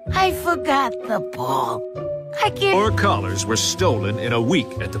ball. I forgot the ball. I can't... 4 collars were stolen in a week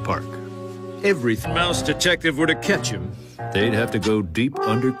at the park. Every mouse detective were to catch him, they'd have to go deep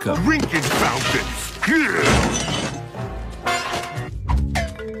undercover. Drinking fountains!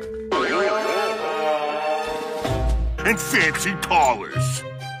 And fancy collars.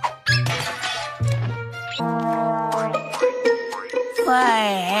 For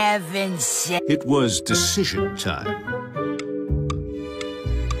heaven's sake. It was decision time.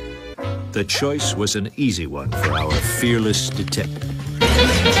 The choice was an easy one for our fearless detective.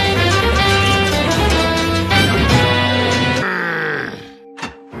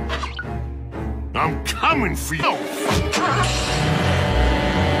 I'm coming for you.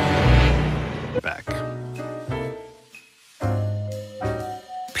 Back.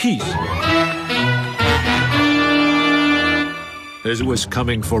 Peace. As it was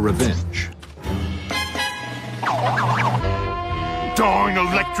coming for revenge. Darn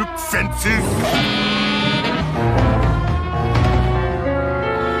electric fences.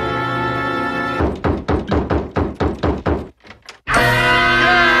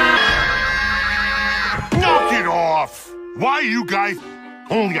 Knock it off! Why you guys...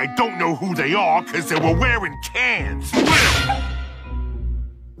 Only I don't know who they are, because they were wearing cans.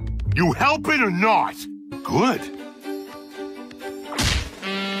 You helping or not? Good.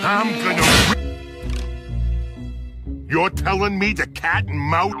 I'm gonna... You're telling me the cat and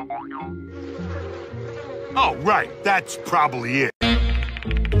mouse... Oh, right. That's probably it.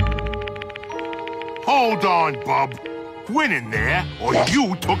 Hold on, bub. Went in there, or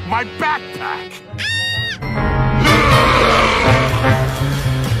you took my backpack.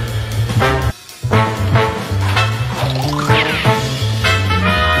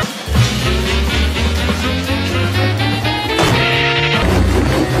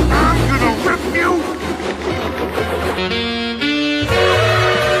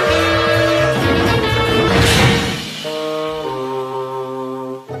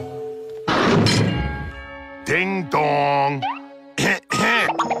 Ding dong.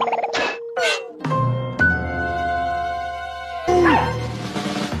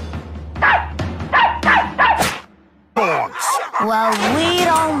 Dogs. Well, we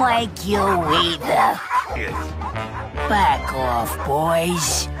don't like you either. Yes. Back off,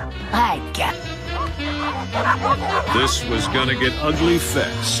 boys. I got... This was gonna get ugly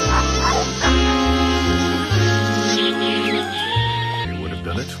fast. You would have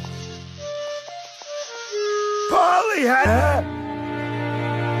done it? Polly had...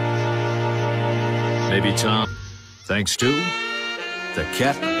 Maybe Tom, thanks to the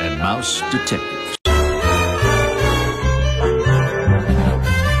Cat and Mouse Detectives.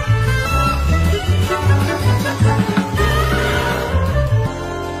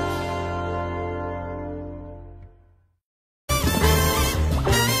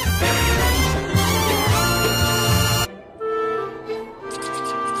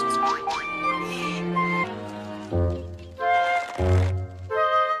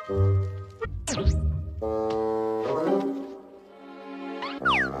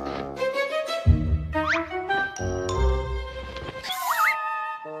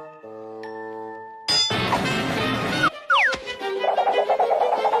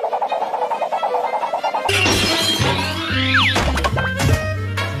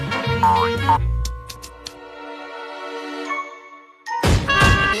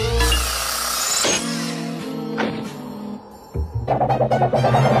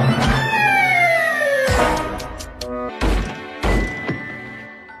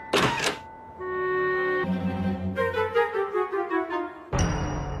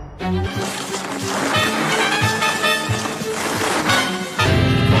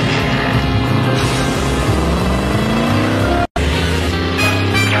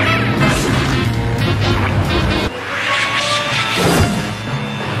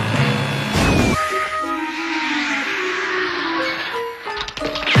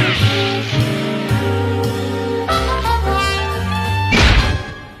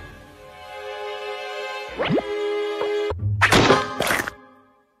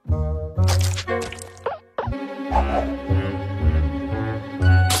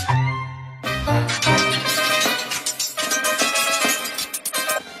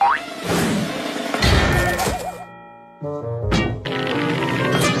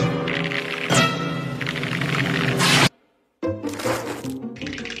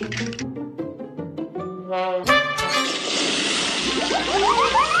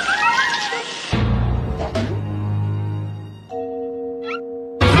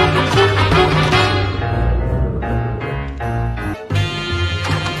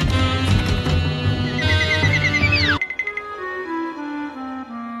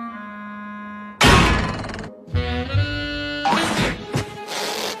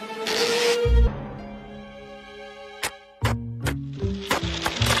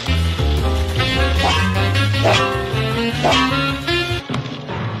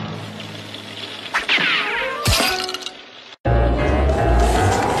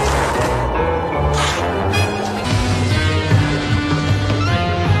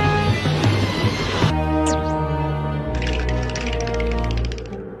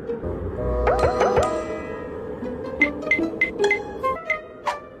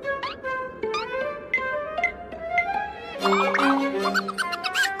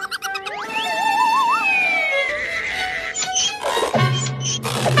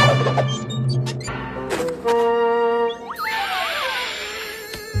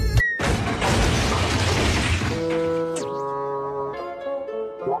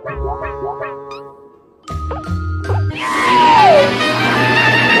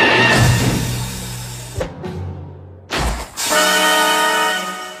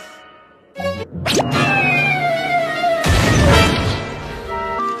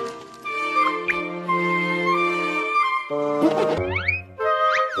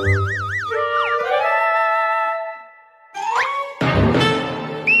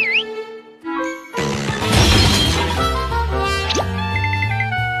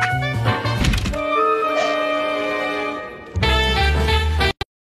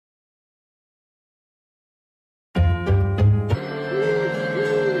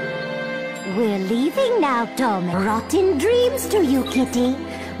 We're leaving now, Tom. Rotten dreams to you, Kitty.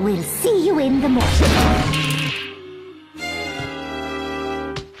 We'll see you in the morning.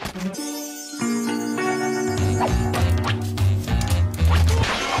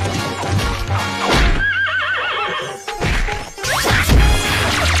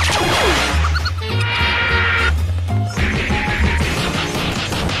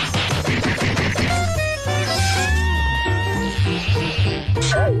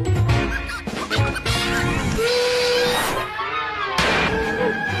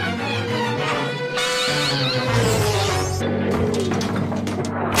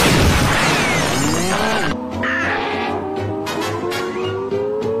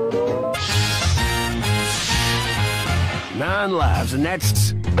 Lives, and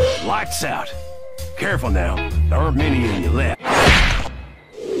that's lights out. Careful now, there aren't many of you left.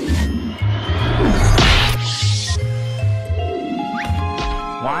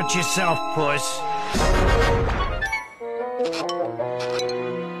 Watch yourself, puss.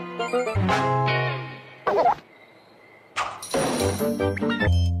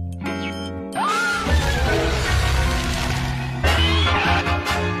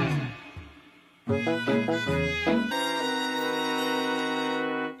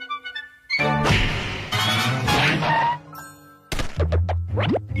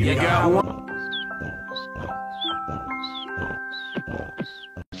 You got one.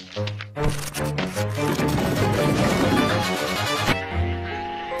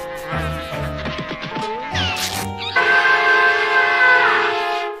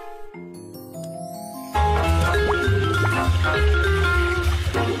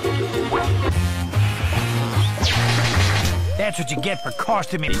 That's what you get for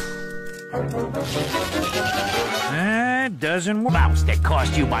costing me. That doesn't work. Mouse that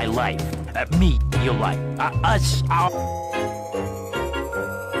cost you my life. Me, you like. Us,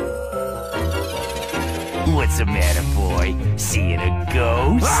 What's the matter, boy? Seeing a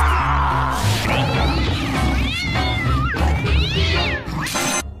ghost?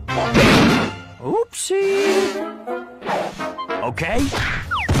 Oopsie. Okay.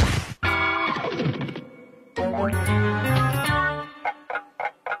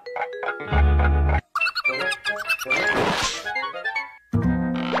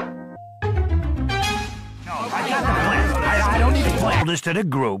 I don't need to plan this to the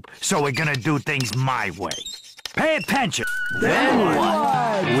group, so we're gonna do things my way. Pay attention. Then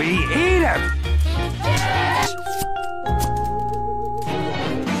what? We eat him.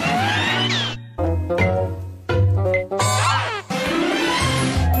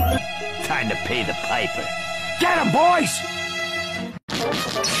 Time to pay the piper. Get him, boys!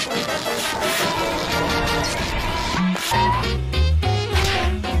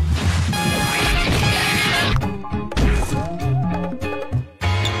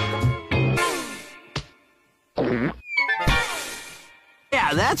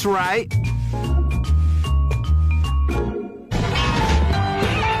 Yeah, that's right.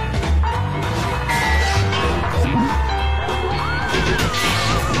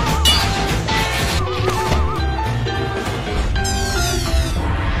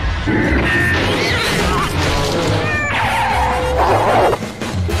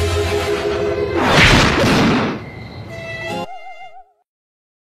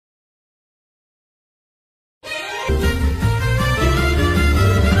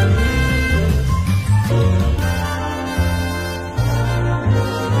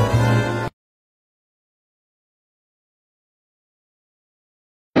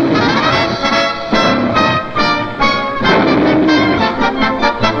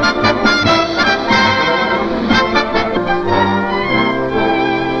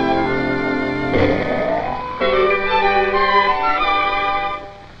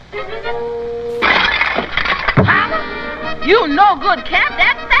 You no good cat,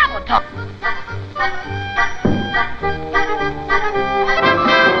 that's Saboteur.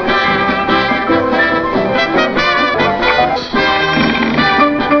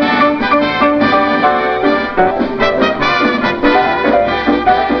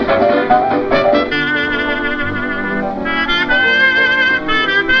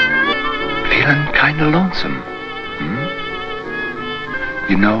 kinda lonesome.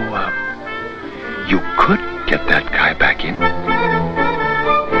 You know, you could get that guy back in.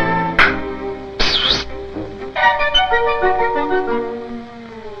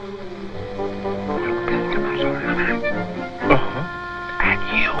 And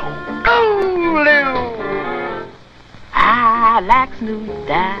you. Oh, Lou. I like Snoop,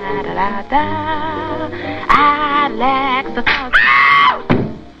 da da da da. I like the funk.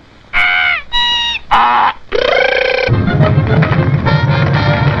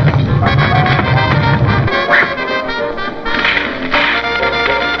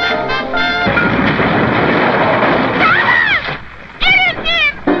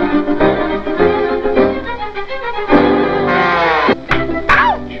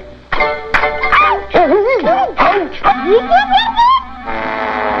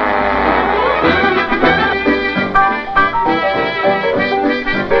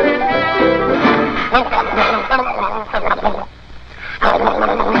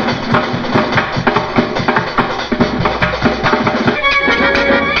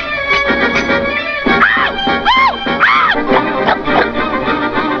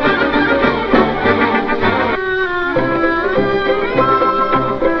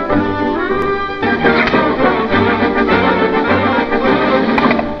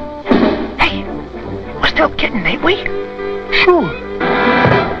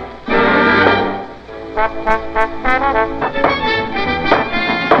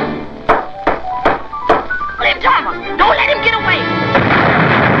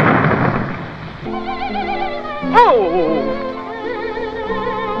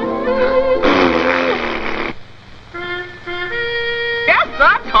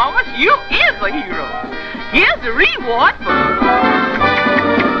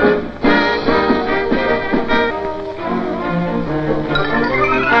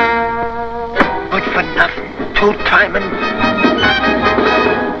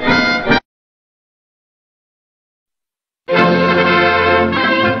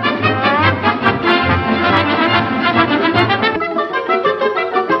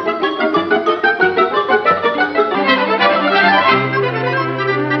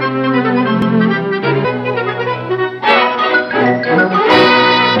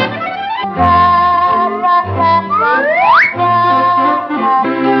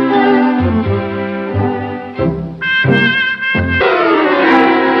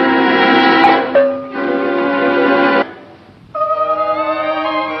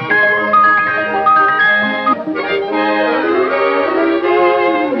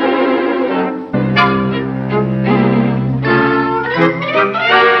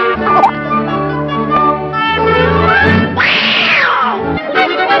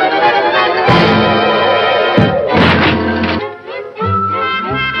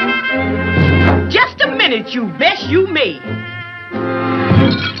 You best you may.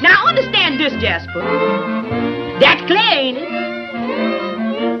 Now understand this, Jasper. That's Claire, ain't it?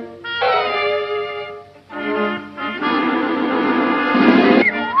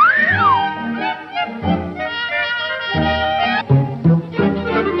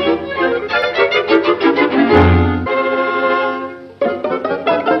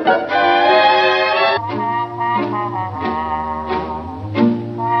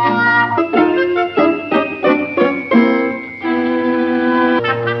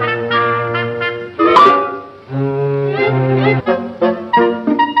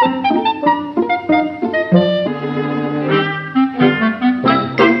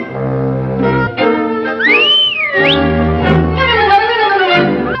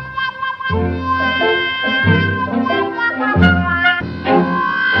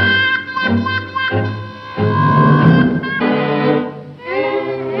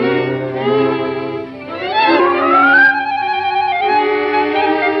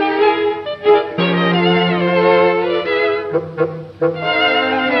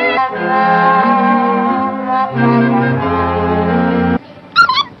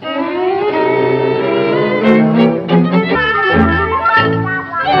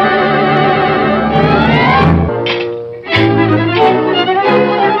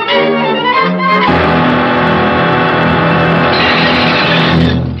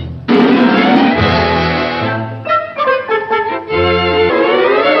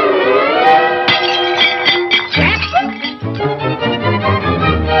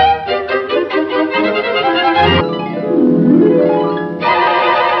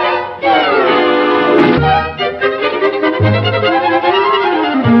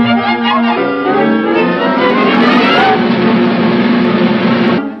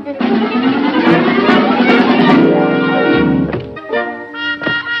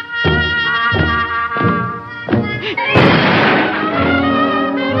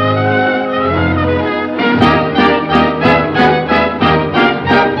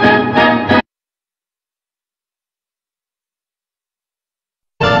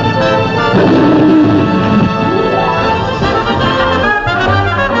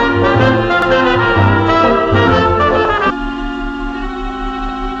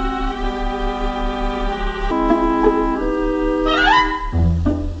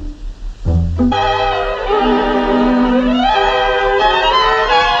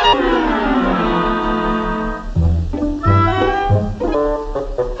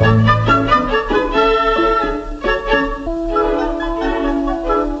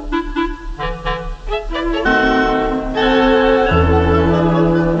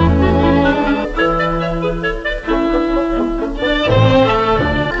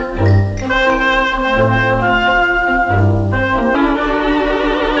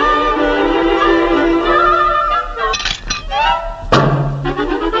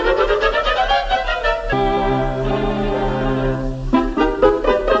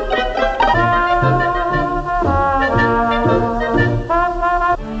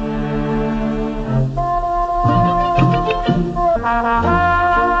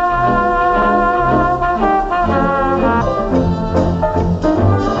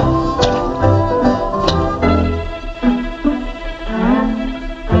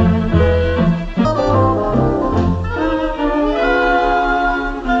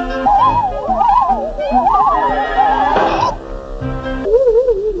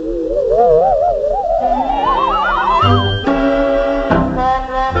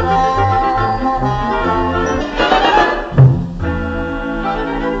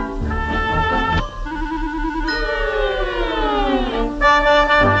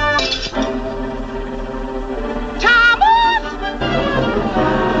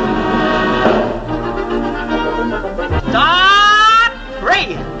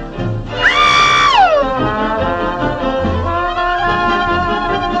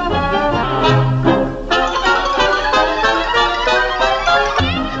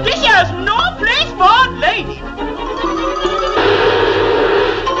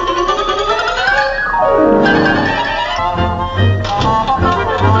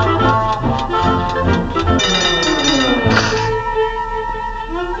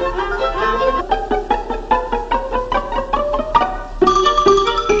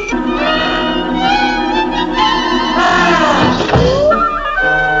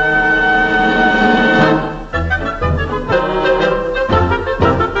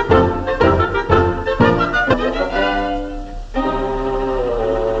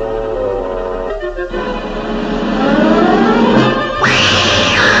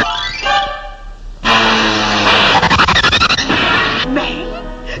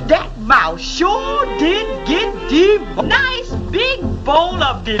 mouse sure did get the nice big bowl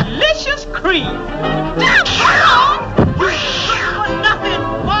of delicious cream. Hello! You good for nothing,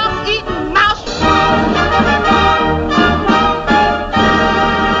 moth-eating mouse.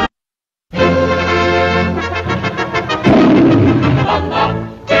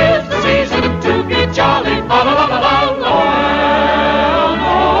 Tis the season to be jolly. La la la la la la.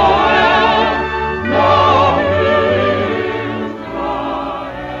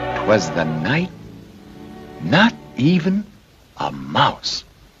 Was the night, not even a mouse.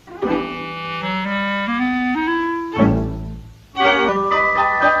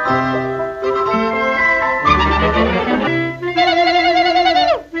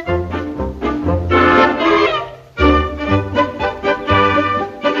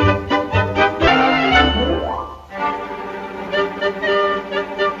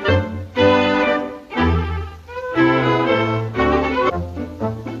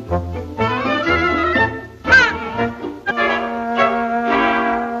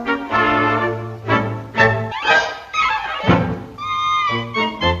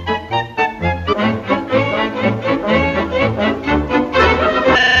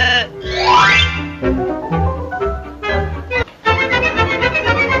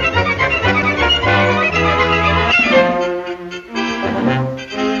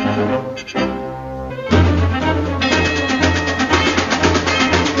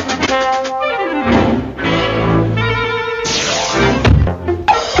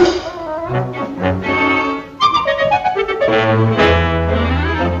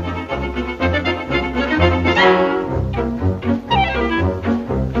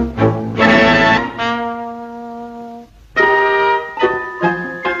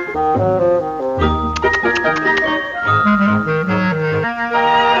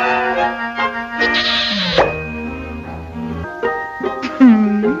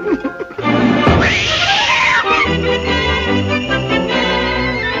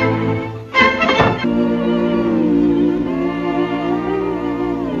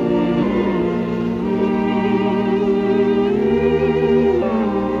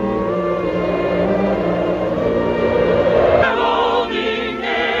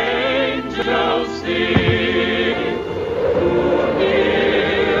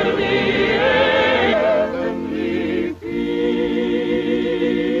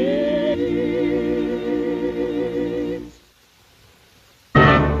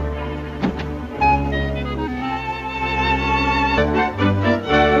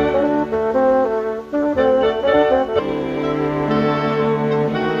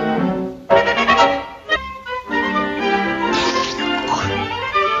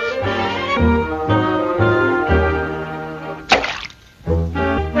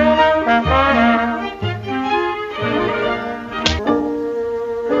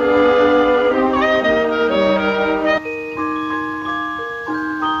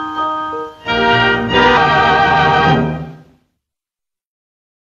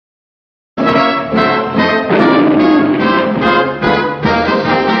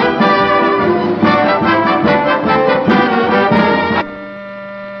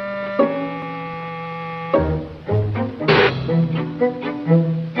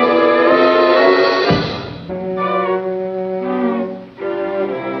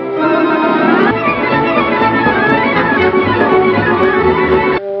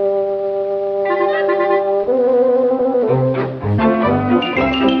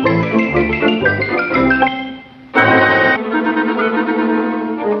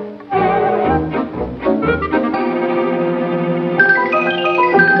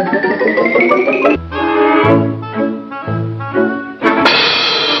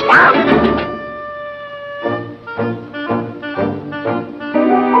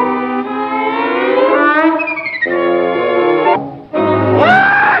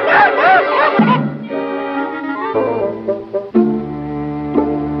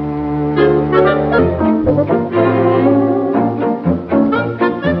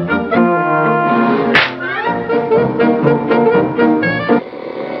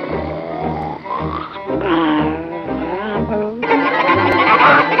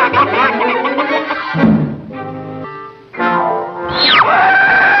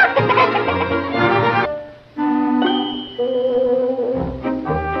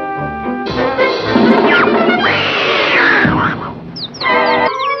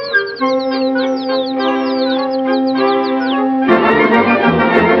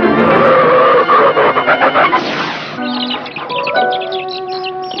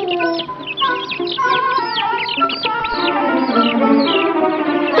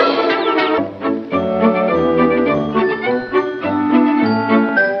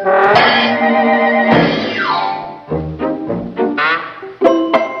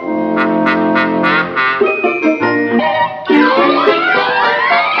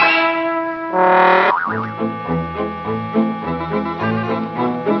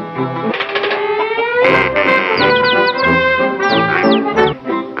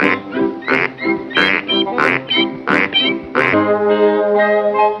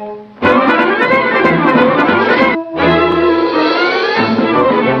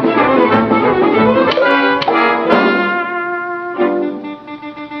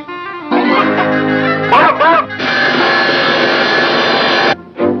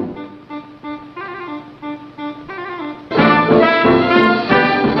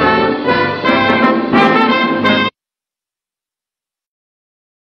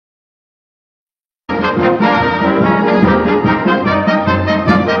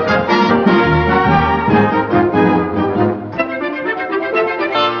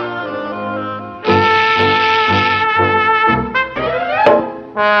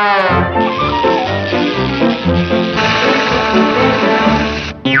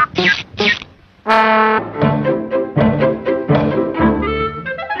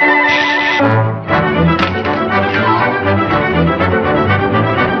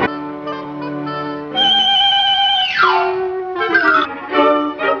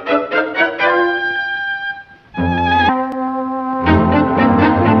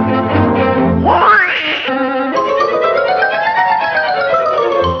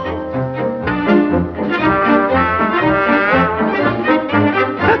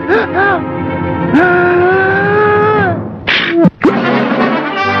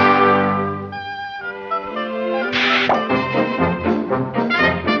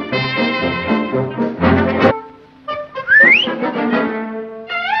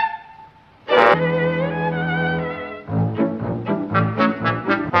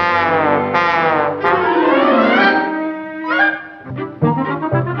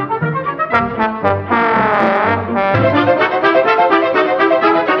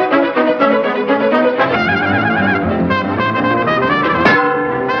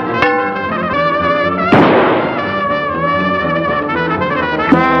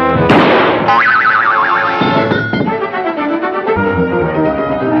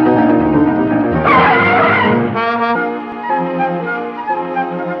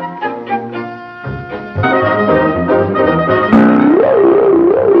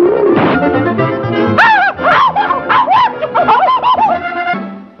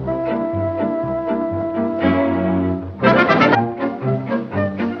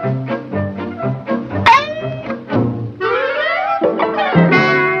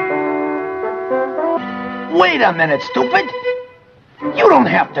 Wait a minute, stupid. You don't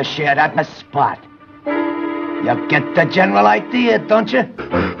have to share that spot. You get the general idea, don't you?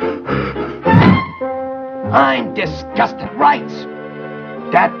 I'm disgusted, right?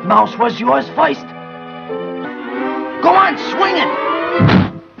 That mouse was yours first. Go on, swing it.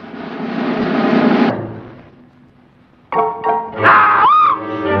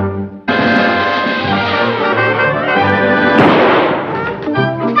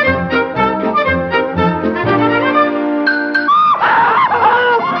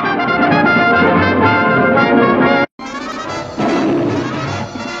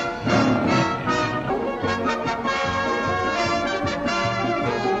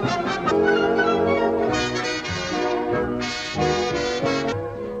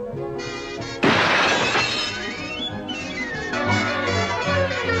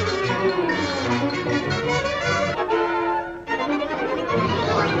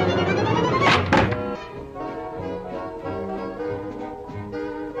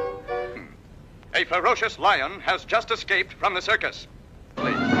 A ferocious lion has just escaped from the circus.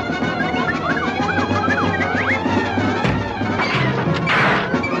 Please.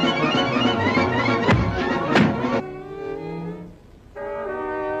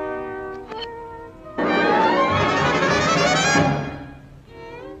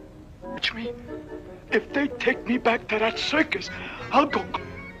 Catch me. If they take me back to that circus, I'll go.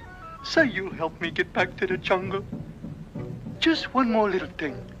 Say you'll help me get back to the jungle. Just one more little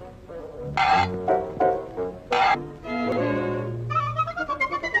thing.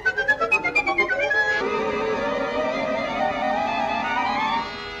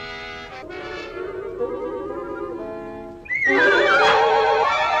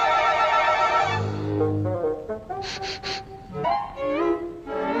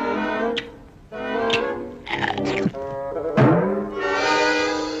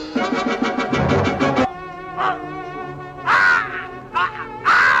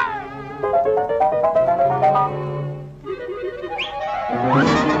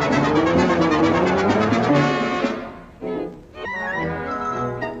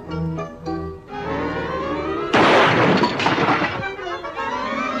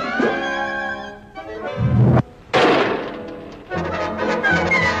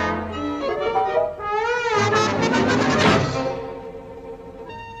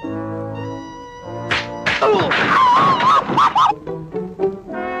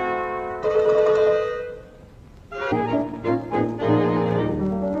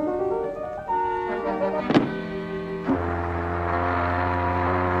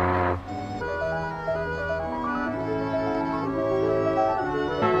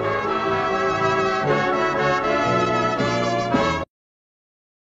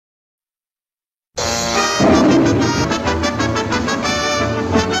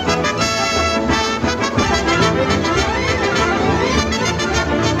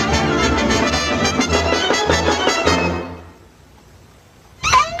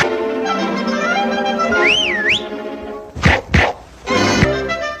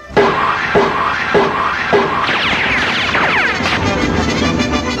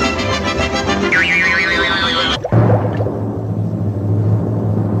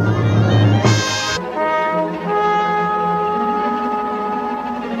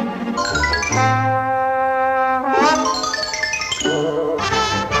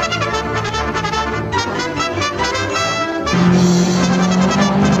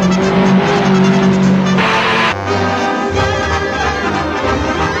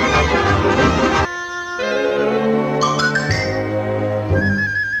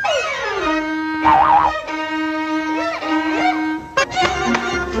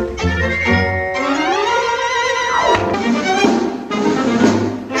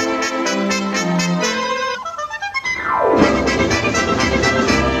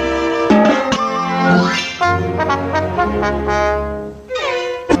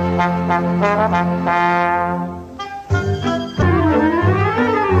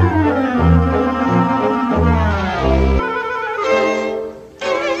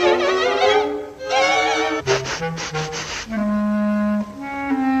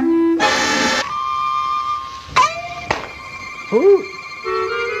 Hoot.